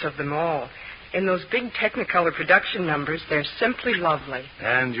orchids of them all. In those big Technicolor production numbers, they're simply lovely.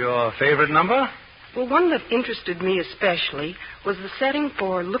 And your favorite number? Well, one that interested me especially was the setting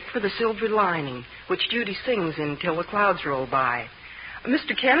for Look for the Silver Lining, which Judy sings in Till the Clouds Roll By.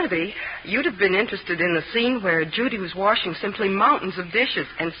 Mr. Kennedy, you'd have been interested in the scene where Judy was washing simply mountains of dishes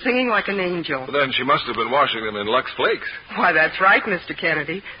and singing like an angel. Well, then she must have been washing them in Lux Flakes. Why, that's right, Mr.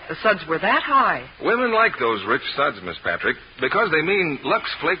 Kennedy. The suds were that high. Women like those rich suds, Miss Patrick, because they mean Lux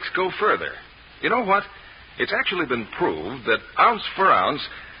Flakes go further. You know what? It's actually been proved that ounce for ounce,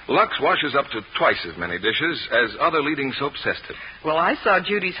 Lux washes up to twice as many dishes as other leading soaps tested. Well, I saw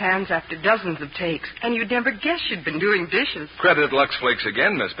Judy's hands after dozens of takes, and you'd never guess she'd been doing dishes. Credit Lux Flakes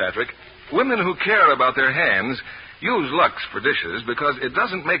again, Miss Patrick. Women who care about their hands use Lux for dishes because it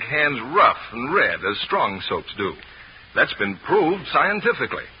doesn't make hands rough and red as strong soaps do. That's been proved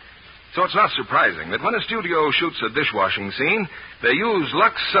scientifically. So it's not surprising that when a studio shoots a dishwashing scene, they use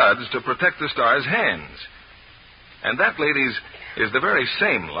Lux suds to protect the star's hands. And that, ladies, is the very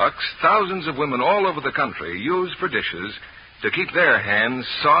same Lux thousands of women all over the country use for dishes to keep their hands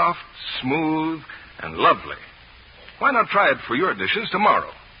soft, smooth, and lovely. Why not try it for your dishes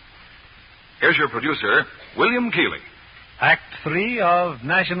tomorrow? Here's your producer, William Keeley. Act 3 of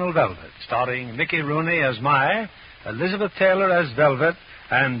National Velvet, starring Mickey Rooney as Mai, Elizabeth Taylor as Velvet,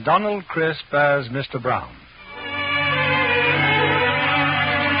 and Donald Crisp as Mr. Brown.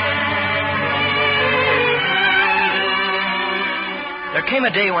 There came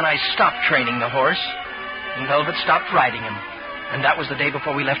a day when I stopped training the horse, and Velvet stopped riding him. And that was the day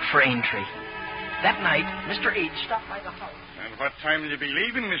before we left for Aintree. That night, Mr. Eade stopped by the house. And what time will you be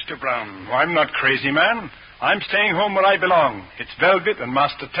leaving, Mr. Brown? Oh, I'm not crazy, man. I'm staying home where I belong. It's Velvet and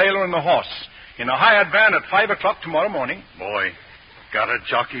Master Taylor and the horse. In a hired van at 5 o'clock tomorrow morning. Boy, got a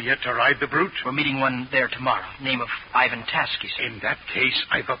jockey yet to ride the brute? We're meeting one there tomorrow. Name of Ivan Tasky, sir. In that case,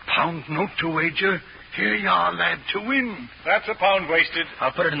 I've a pound note to wager. Here you are, lad, to win. That's a pound wasted.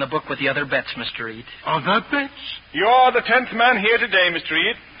 I'll put it in the book with the other bets, Mr. Eade. Other bets? You're the 10th man here today, Mr.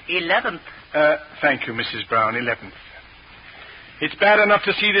 Eade. 11th. Thank you, Mrs. Brown. 11th. It's bad enough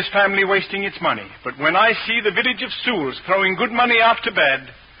to see this family wasting its money, but when I see the village of Sewells throwing good money after bad,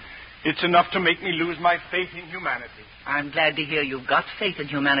 it's enough to make me lose my faith in humanity. I'm glad to hear you've got faith in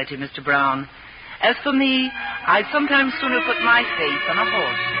humanity, Mr. Brown. As for me, I'd sometimes sooner put my faith on a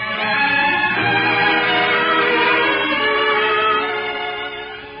horse.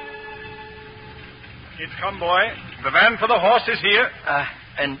 It's come, boy. The van for the horse is here.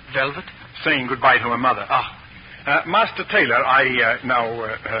 And Velvet? Saying goodbye to her mother. Master Taylor,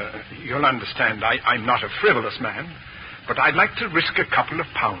 you'll understand, I'm not a frivolous man, but I'd like to risk a couple of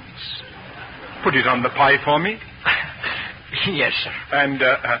pounds. Put it on the pie for me. Yes, sir. And,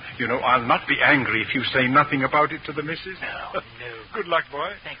 I'll not be angry if you say nothing about it to the missus. No. Good luck,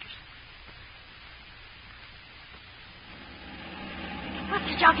 boy. Thank you, sir. What's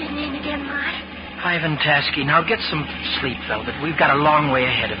the jockey's name again, Mike? Ivan Tasky. Now get some sleep, Velvet. We've got a long way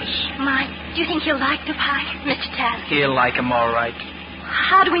ahead of us. Mike, do you think he'll like the pie, Mr. Tasky? He'll like him all right.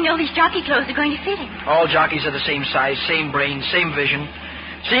 How do we know these jockey clothes are going to fit him? All jockeys are the same size, same brain, same vision.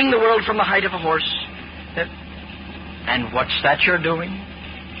 Seeing the world from the height of a horse. And what's that you're doing?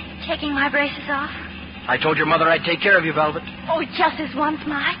 Taking my braces off. I told your mother I'd take care of you, Velvet. Oh, just this once,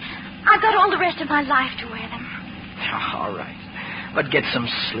 Mike. I've got all the rest of my life to wear them. All right. But get some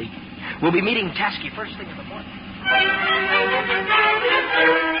sleep. We'll be meeting Tasky first thing in the morning.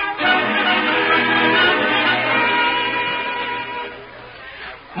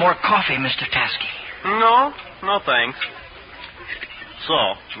 More coffee, Mr. Tasky. No, thanks.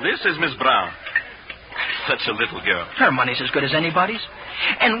 So, this is Miss Brown. Such a little girl. Her money's as good as anybody's.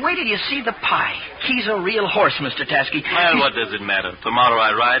 And wait till you see the pie. He's a real horse, Mr. Tasky. Well, what does it matter? Tomorrow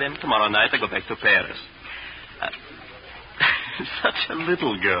I ride him. Tomorrow night I go back to Paris. Such a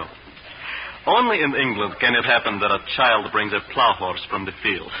little girl. Only in England can it happen that a child brings a plow horse from the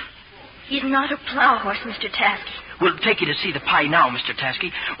field. He's not a plow horse, Mr. Tasky. We'll take you to see the pie now, Mr.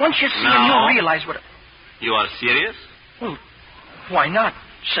 Tasky. Once you see him, you'll realize what... You are serious? Well, why not?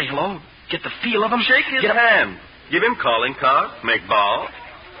 Say hello. Get the feel of him. Shake his hand. Give him calling card. Make ball.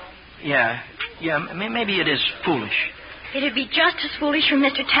 Yeah, maybe it is foolish. It'd be just as foolish for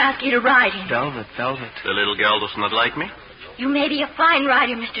Mr. Tasky to ride him. Velvet. The little girl does not like me? You may be a fine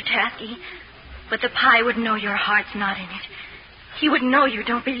rider, Mr. Tasky, but the pie would know your heart's not in it. He would know you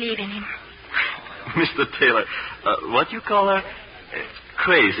don't believe in him. Mr. Taylor, what you call her?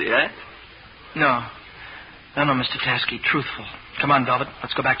 Crazy, eh? No, Mr. Tasky, truthful. Come on, Velvet.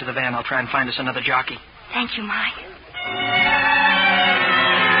 Let's go back to the van. I'll try and find us another jockey. Thank you, Mike.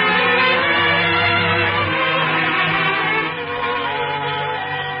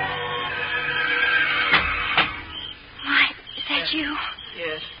 Mike, is that you?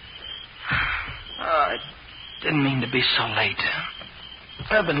 Yes. I didn't mean to be so late.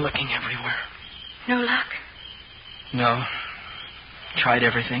 I've been looking everywhere. No luck? No. Tried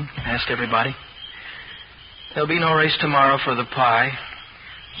everything. Asked everybody. There'll be no race tomorrow for the pie.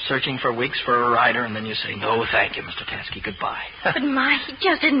 Searching for weeks for a rider, and then you say, no, thank you, Mr. Tasky, goodbye. But Mike, he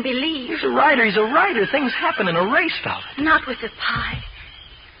just didn't believe. He's a rider. Things happen in a race, Velvet. Not with the pie.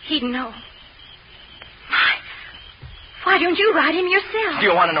 He'd know. Mike, why don't you ride him yourself? Do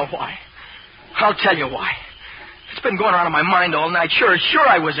you want to know why? I'll tell you why. It's been going on in my mind all night. Sure,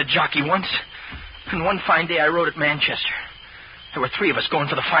 I was a jockey once. And one fine day I rode at Manchester. There were 3 of us going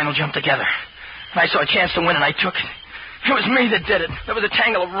for the final jump together. And I saw a chance to win, and I took it. It was me that did it. There was a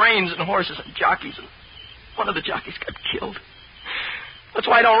tangle of reins and horses and jockeys, and one of the jockeys got killed. That's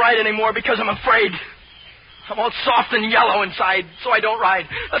why I don't ride anymore, because I'm afraid. I'm all soft and yellow inside, so I don't ride.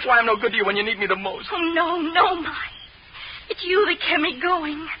 That's why I'm no good to you when you need me the most. Oh, no, Mike. It's you that kept me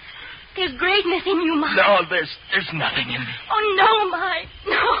going. There's greatness in you, Mike. No, there's nothing in me. Oh, no, Mike.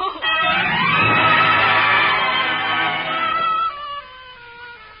 No.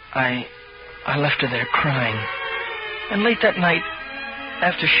 I left her there crying. And late that night,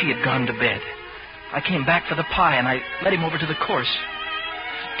 after she had gone to bed, I came back for the pie and I led him over to the course.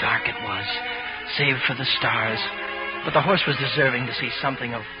 Dark it was, save for the stars. But the horse was deserving to see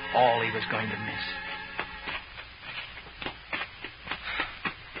something of all he was going to miss.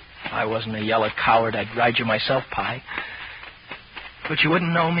 I wasn't a yellow coward, I'd ride you myself, Pie. But you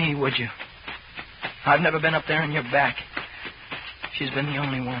wouldn't know me, would you? I've never been up there on your back. She's been the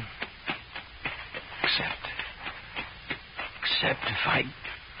only one. Except if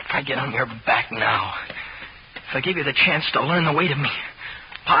I get on your back now. If I give you the chance to learn the weight of me.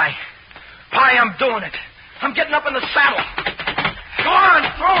 Pie, I'm doing it. I'm getting up in the saddle. Go on,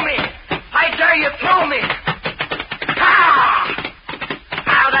 throw me. I dare you, throw me.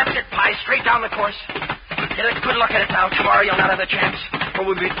 Now that's it, Pie. Straight down the course. Get a good look at it now. Tomorrow you'll not have a chance. For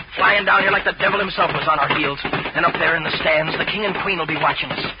we'll be flying down here like the devil himself was on our heels. And up there in the stands, the king and queen will be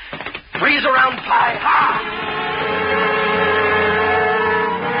watching us. Breeze around, Pie.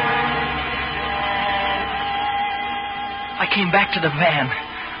 I came back to the van.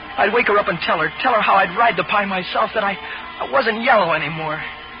 I'd wake her up and tell her how I'd ride the Pie myself, that I wasn't yellow anymore,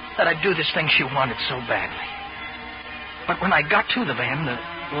 that I'd do this thing she wanted so badly. But when I got to the van, the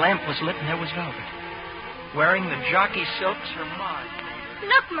lamp was lit and there was Velvet, wearing the jockey silks her ma.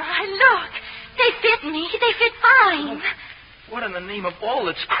 Look, Ma, look. They fit me. They fit fine. What in the name of all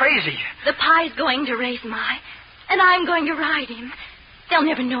that's crazy? The Pie's going to race Ma, and I'm going to ride him. They'll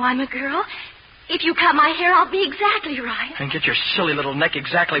never know I'm a girl. If you cut my hair, I'll be exactly right. And get your silly little neck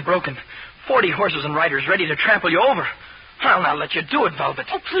exactly broken. 40 horses and riders ready to trample you over. I'll not let you do it, Velvet.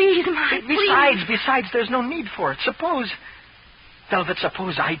 Oh, please, Ma, Besides, there's no need for it. Suppose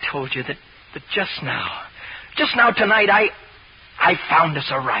I told you that just now tonight, I found us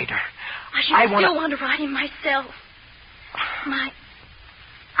a rider. I still want to ride him myself. Ma,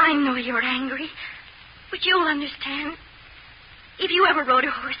 I know you're angry, but you'll understand. If you ever rode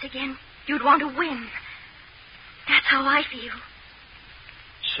a horse again, you'd want to win. That's how I feel.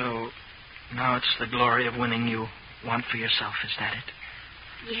 So, now it's the glory of winning you want for yourself, is that it?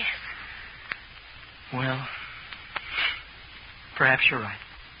 Yes. Well, perhaps you're right.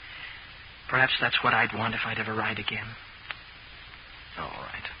 Perhaps that's what I'd want if I'd ever ride again.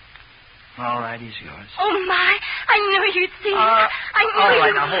 All right, he's yours. Oh, my, I knew you'd see it. All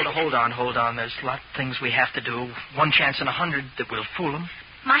right, now, hold on. There's a lot of things we have to do. 1 chance in 100 that we'll fool them.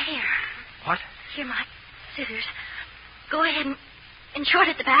 My hair. What? Here, my scissors. Go ahead and short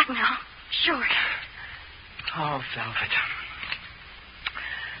at the back now. Short. Oh, Velvet.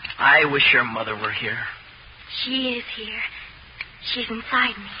 I wish your mother were here. She is here. She's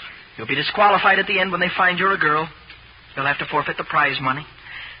inside me. You'll be disqualified at the end when they find you're a girl. You'll have to forfeit the prize money.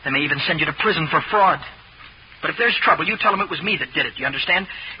 They may even send you to prison for fraud. But if there's trouble, you tell them it was me that did it. You understand?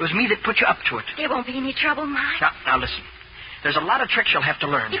 It was me that put you up to it. There won't be any trouble, Mike. Now listen. There's a lot of tricks you'll have to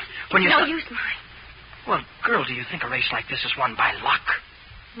learn. It's no use, Mike. Well, girl, do you think a race like this is won by luck?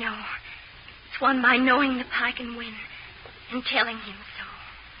 No. It's won by knowing the Pie can win and telling him so.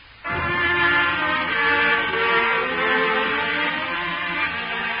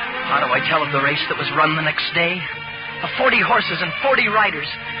 How do I tell of the race that was run the next day? Of 40 horses and 40 riders,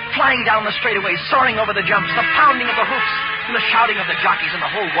 flying down the straightaways, soaring over the jumps, the pounding of the hoofs, and the shouting of the jockeys, and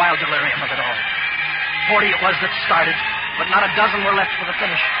the whole wild delirium of it all. 40 it was that started, but not a dozen were left for the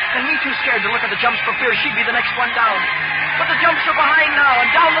finish. And me too scared to look at the jumps for fear she'd be the next one down. But the jumps are behind now, and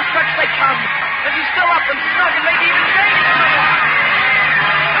down the stretch they come. And she's still up and snug and maybe even gaining on the walk.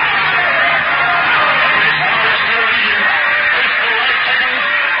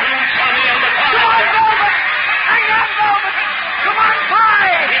 Come on,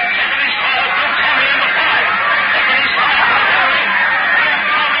 Pie!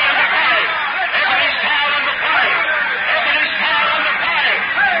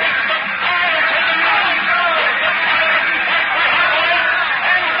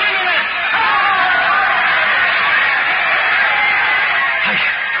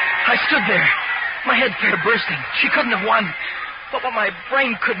 I stood there, my head fair bursting. She couldn't have won. But what my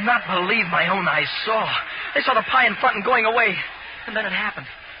brain could not believe my own eyes saw. They saw the Pie in front and going away. And then it happened.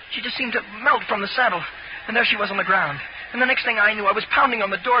 She just seemed to melt from the saddle. And there she was on the ground. And the next thing I knew, I was pounding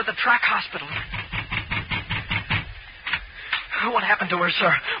on the door at the track hospital. What happened to her,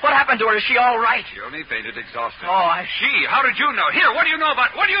 sir? What happened to her? Is she all right? She only fainted exhausted. Oh, She? How did you know? Here, what do you know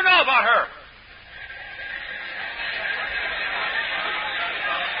about her?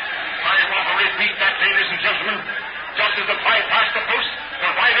 I want to repeat that, ladies and gentlemen. Just as the Pie passed the post, the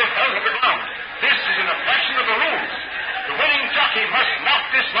rider fell to the ground. This is an infraction of the rules. The winning jockey must not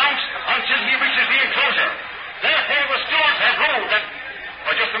dismount until he reaches the enclosure. Therefore, the stewards have ruled that...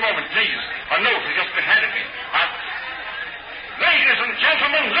 just a moment, please. A note has just been handed me. Ladies and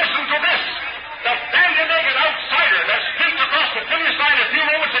gentlemen, listen to this. The bandy-legged outsider that streaked across the finish line a few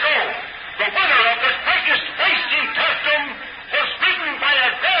moments ago, the winner of the greatest race in turfdom, was beaten by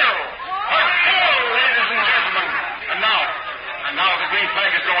a girl. A girl, ladies and gentlemen. And now the green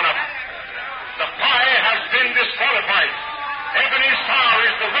flag is going up. Johnny Starr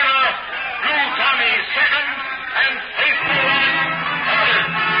is the winner, Blue Tommy second, and Faithful Lad third.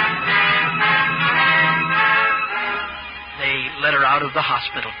 They let her out of the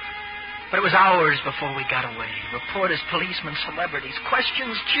hospital. But it was hours before we got away. Reporters, policemen, celebrities,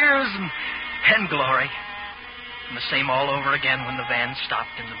 questions, cheers, and glory. And the same all over again when the van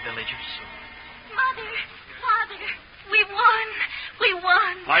stopped in the village of Sewell. Mother, Father, we won. We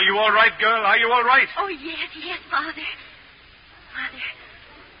won. Are you all right, girl? Are you all right? Oh, yes, Father. Mother,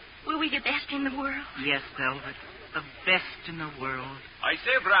 were we the best in the world? Yes, Velvet. The best in the world. I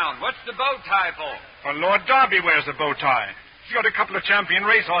say, Brown, what's the bow tie for? Well, Lord Derby wears a bow tie. He's got a couple of champion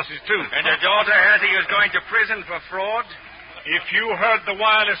racehorses, too. And her daughter has he is going to prison for fraud? If you heard the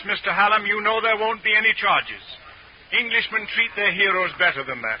wireless, Mr. Hallam, you know there won't be any charges. Englishmen treat their heroes better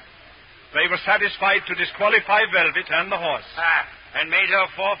than that. They were satisfied to disqualify Velvet and the horse. And made her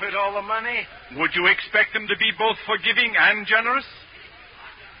forfeit all the money? Would you expect them to be both forgiving and generous?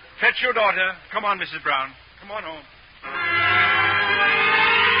 Fetch your daughter. Come on, Mrs. Brown. Come on home.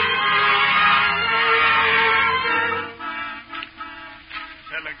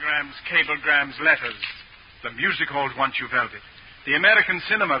 Telegrams, cablegrams, letters. The music halls want you, Velvet. The American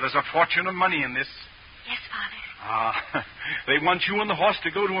cinema, there's a fortune of money in this. Yes, Father. They want you and the horse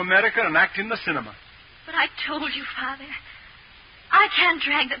to go to America and act in the cinema. But I told you, Father. I can't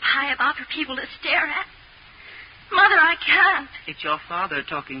drag the pie about for people to stare at. Mother, I can't. It's your father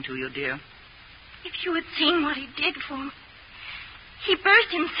talking to you, dear. If you had seen what he did for me. He burst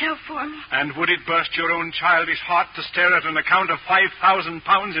himself for me. And would it burst your own childish heart to stare at an account of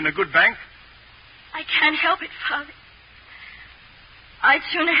 £5,000 in a good bank? I can't help it, Father. I'd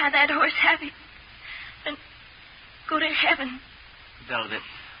sooner have that horse happy than go to heaven. Velvet,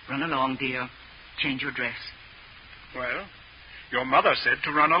 run along, dear. Change your dress. Well, your mother said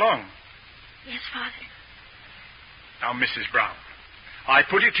to run along. Yes, Father. Now, Mrs. Brown, I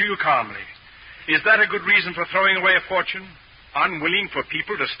put it to you calmly. Is that a good reason for throwing away a fortune? Unwilling for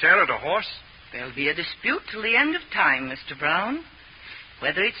people to stare at a horse? There'll be a dispute till the end of time, Mr. Brown.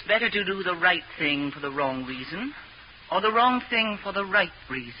 Whether it's better to do the right thing for the wrong reason or the wrong thing for the right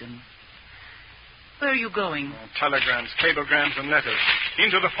reason. Where are you going? Oh, telegrams, cablegrams, and letters.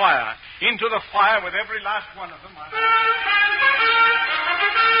 Into the fire. Into the fire with every last one of them.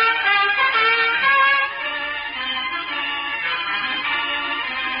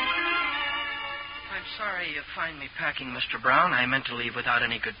 I'm sorry you find me packing, Mr. Brown. I meant to leave without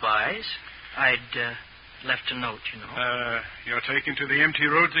any goodbyes. I'd left a note, you know. You're taking to the empty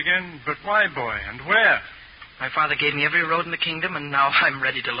roads again? But why, boy, and where? My father gave me every road in the kingdom, and now I'm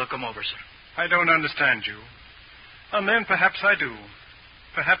ready to look them over, sir. I don't understand you. And then perhaps I do.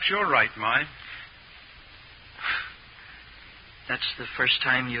 Perhaps you're right, Mai. That's the first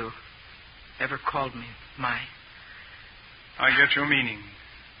time you ever called me Mai. I get your meaning.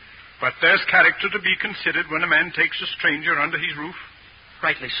 But there's character to be considered when a man takes a stranger under his roof.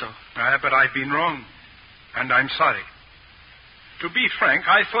 Rightly so. But I've been wrong. And I'm sorry. To be frank,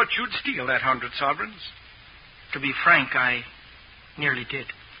 I thought you'd steal that 100 sovereigns. To be frank, I nearly did.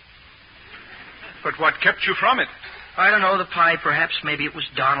 But what kept you from it? I don't know, the pie, perhaps. Maybe it was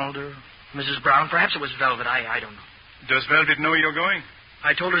Donald or Mrs. Brown. Perhaps it was Velvet. I don't know. Does Velvet know you're going?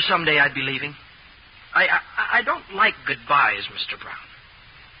 I told her someday I'd be leaving. I don't like goodbyes, Mr. Brown.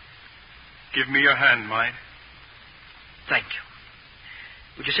 Give me your hand, Mai. Thank you.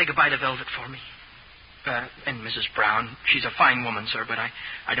 Would you say goodbye to Velvet for me? And Mrs. Brown. She's a fine woman, sir, but I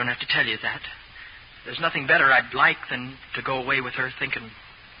don't have to tell you that. There's nothing better I'd like than to go away with her thinking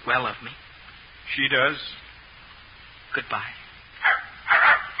well of me. She does. Goodbye.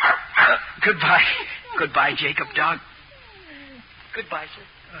 Goodbye. Goodbye, Jacob Dog. Goodbye, sir.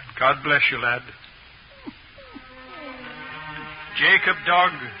 God bless you, lad. Jacob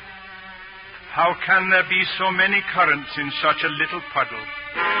Dog, how can there be so many currents in such a little puddle?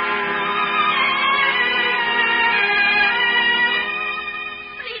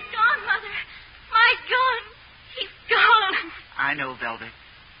 But he's gone, Mother. Mike's gone. He's gone. I know, Velvet.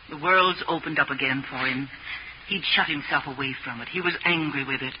 The world's opened up again for him. He'd shut himself away from it. He was angry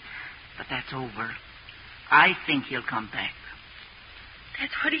with it. But that's over. I think he'll come back.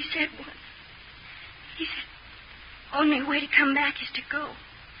 That's what he said once. He said, only way to come back is to go.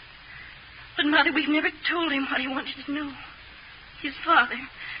 But, Mother, we've never told him what he wanted to know. His father.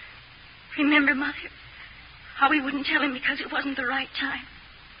 Remember, Mother, how we wouldn't tell him because it wasn't the right time.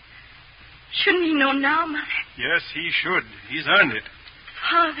 Shouldn't he know now, Mother? Yes, he should. He's earned it.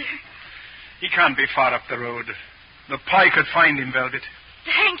 Father. He can't be far up the road. The pie could find him, Velvet.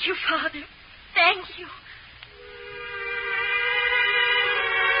 Thank you, Father. Thank you.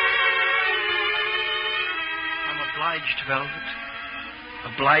 I'm obliged, Velvet.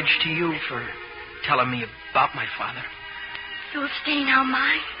 obliged to you for telling me about my father. You'll stay now,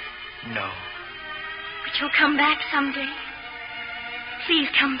 mine? No. But you'll come back someday. Please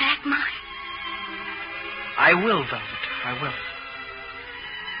come back, mine. I will, Velvet. I will.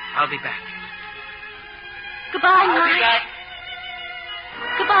 I'll be back. Goodbye, mine. Be back.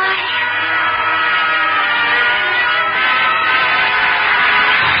 Goodbye.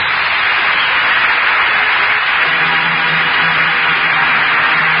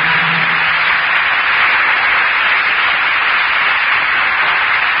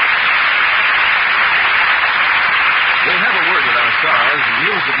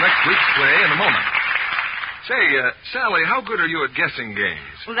 News of next week's play in a moment. Say, Sally, how good are you at guessing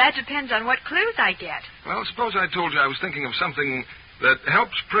games? Well, that depends on what clues I get. Well, suppose I told you I was thinking of something that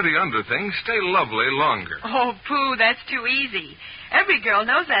helps pretty underthings stay lovely longer. Oh, Pooh, that's too easy. Every girl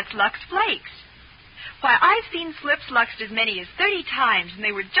knows that's Lux Flakes. Why, I've seen slips luxed as many as 30 times, and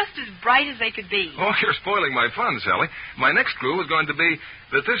they were just as bright as they could be. Oh, you're spoiling my fun, Sally. My next clue is going to be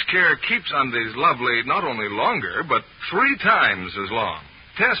that this care keeps undies lovely not only longer, but 3 times as long.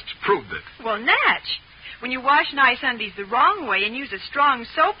 Tests proved it. Well, Natch, when you wash nice undies the wrong way and use a strong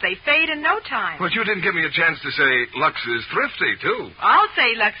soap, they fade in no time. But you didn't give me a chance to say Lux is thrifty, too. I'll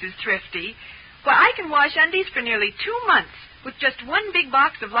say Lux is thrifty. Well, I can wash undies for nearly 2 months with just one big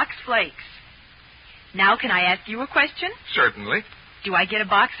box of Lux Flakes. Now, can I ask you a question? Certainly. Do I get a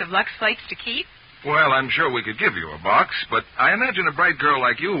box of Lux Flakes to keep? Well, I'm sure we could give you a box, but I imagine a bright girl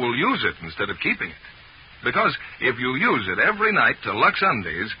like you will use it instead of keeping it. Because if you use it every night to Lux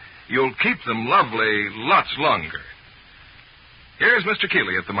undies, you'll keep them lovely lots longer. Here's Mr.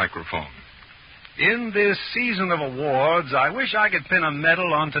 Keeley at the microphone. In this season of awards, I wish I could pin a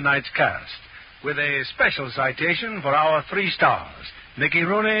medal on tonight's cast with a special citation for our 3 stars, Mickey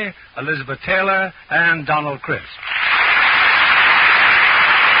Rooney, Elizabeth Taylor, and Donald Crisp.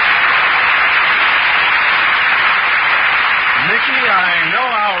 Mickey, I know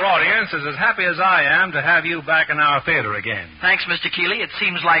our audience is as happy as I am to have you back in our theater again. Thanks, Mr. Keeley. It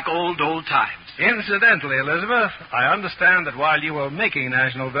seems like old times. Incidentally, Elizabeth, I understand that while you were making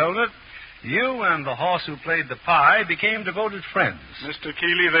National Velvet, you and the horse who played the pie became devoted friends. Mr.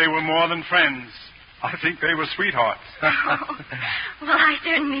 Keeley, they were more than friends. I think they were sweethearts. Well, I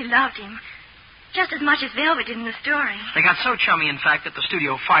certainly loved him. Just as much as Velvet did in the story. They got so chummy, in fact, that the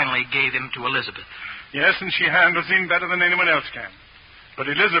studio finally gave him to Elizabeth. Yes, and she handles him better than anyone else can. But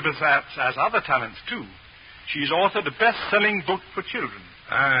Elizabeth has other talents, too. She's authored a best-selling book for children.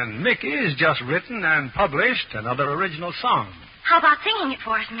 And Mickey's just written and published another original song. How about singing it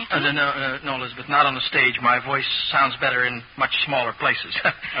for us, Mickey? No, Elizabeth, not on the stage. My voice sounds better in much smaller places.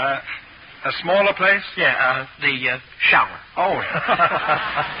 A smaller place? Yeah, the shower. Oh.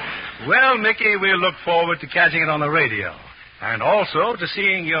 Well, Mickey, we'll look forward to catching it on the radio. And also to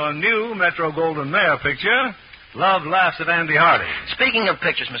seeing your new Metro Golden Mayer picture, Love Laughs at Andy Hardy. Speaking of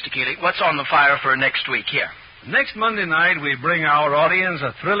pictures, Mr. Keeley, what's on the fire for next week here? Next Monday night, we bring our audience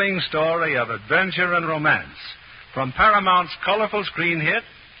a thrilling story of adventure and romance from Paramount's colorful screen hit,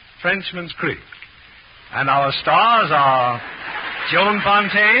 Frenchman's Creek. And our stars are Joan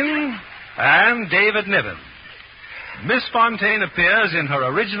Fontaine and David Niven. Miss Fontaine appears in her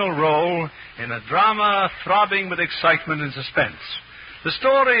original role in a drama throbbing with excitement and suspense. The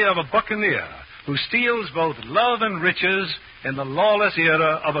story of a buccaneer who steals both love and riches in the lawless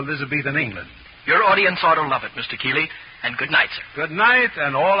era of Elizabethan England. Your audience ought to love it, Mr. Keeley. And good night, sir. Good night,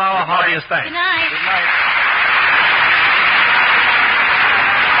 and all our heartiest thanks. Good night. Good night.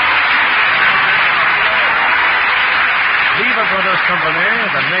 Lever Brothers Company,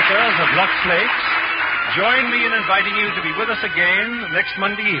 the makers of Lux Flakes, join me in inviting you to be with us again next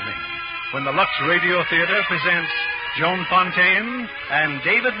Monday evening when the Lux Radio Theater presents Joan Fontaine and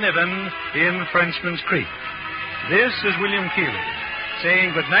David Niven in Frenchman's Creek. This is William Keeley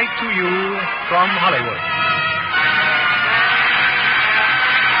saying good night to you from Hollywood.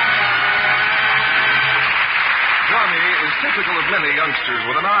 Johnny is typical of many youngsters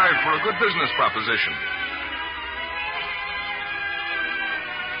with an eye for a good business proposition.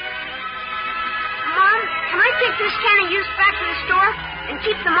 Mom, can I take this can of used fat to the store and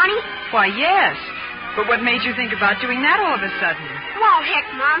keep the money? Why, yes. But what made you think about doing that all of a sudden? Well, heck,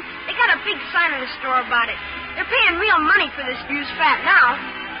 Mom. They got a big sign in the store about it. They're paying real money for this used fat now.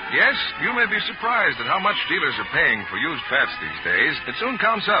 Yes, you may be surprised at how much dealers are paying for used fats these days. It soon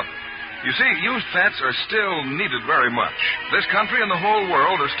counts up. You see, used fats are still needed very much. This country and the whole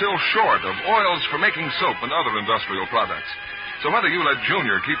world are still short of oils for making soap and other industrial products. So whether you let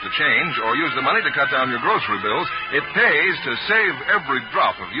Junior keep the change or use the money to cut down your grocery bills, it pays to save every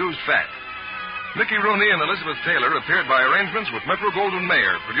drop of used fat. Mickey Rooney and Elizabeth Taylor appeared by arrangements with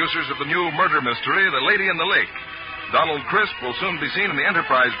Metro-Goldwyn-Mayer, producers of the new murder mystery, The Lady in the Lake. Donald Crisp will soon be seen in the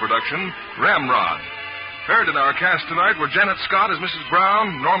Enterprise production, Ramrod. Heard in our cast tonight were Janet Scott as Mrs.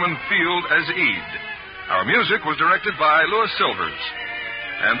 Brown, Norman Field as Ede. Our music was directed by Louis Silvers.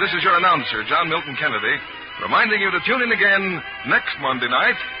 And this is your announcer, John Milton Kennedy, reminding you to tune in again next Monday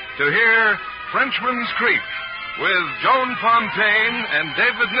night to hear Frenchman's Creek with Joan Fontaine and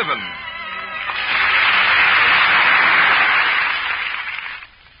David Niven.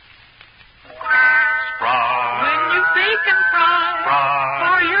 Spry. When you bake and fry.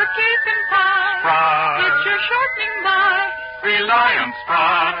 For your cake and pie. It's your shortening by Reliance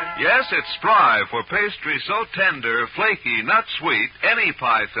Spry. Yes, it's Spry for pastry so tender, flaky, not sweet, any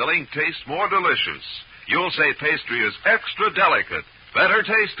pie filling tastes more delicious. You'll say pastry is extra delicate, better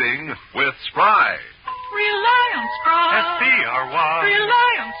tasting with Spry. Reliance Spry. S-P-R-Y.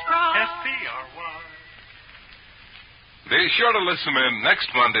 Reliance Spry. S-P-R-Y. Be sure to listen in next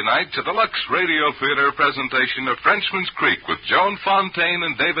Monday night to the Lux Radio Theater presentation of Frenchman's Creek with Joan Fontaine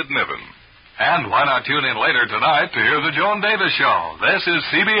and David Niven. And why not tune in later tonight to hear The Joan Davis Show? This is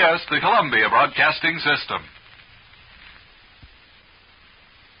CBS, the Columbia Broadcasting System.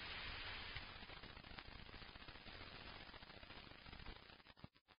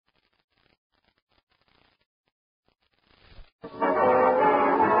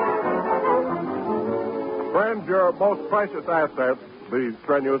 Friends, your most precious assets these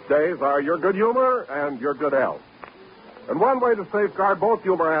strenuous days are your good humor and your good health. And one way to safeguard both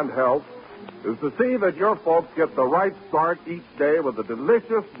humor and health is to see that your folks get the right start each day with a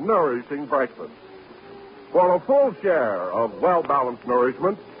delicious, nourishing breakfast. For a full share of well-balanced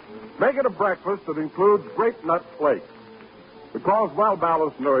nourishment, make it a breakfast that includes Grape Nut Flakes. Because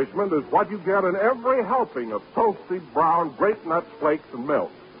well-balanced nourishment is what you get in every helping of toasty brown Grape Nut Flakes and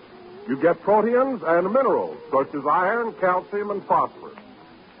milk. You get proteins and minerals such as iron, calcium, and phosphorus.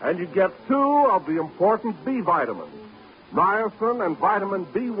 And you get 2 of the important B vitamins, niacin and vitamin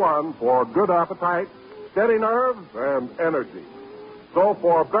B1 for good appetite, steady nerves, and energy. So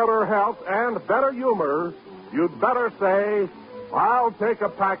for better health and better humor, you'd better say, I'll take a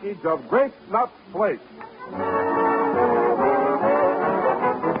package of Grape Nut Flakes.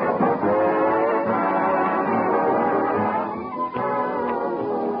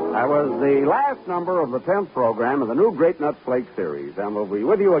 That was the last number of the 10th program of the new Grape Nut Flake series, and we'll be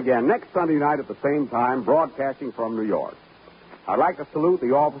with you again next Sunday night at the same time, broadcasting from New York. I'd like to salute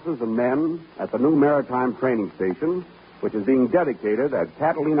the officers and men at the new Maritime Training Station, which is being dedicated at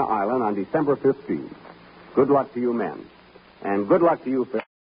Catalina Island on December 15th. Good luck to you men, and good luck to you, Phil.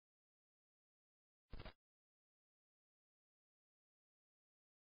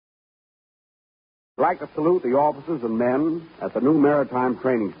 I'd like to salute the officers and men at the new Maritime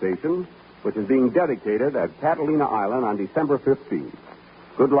Training Station, which is being dedicated at Catalina Island on December 15th.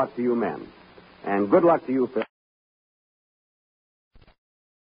 Good luck to you men, and good luck to you, Phil.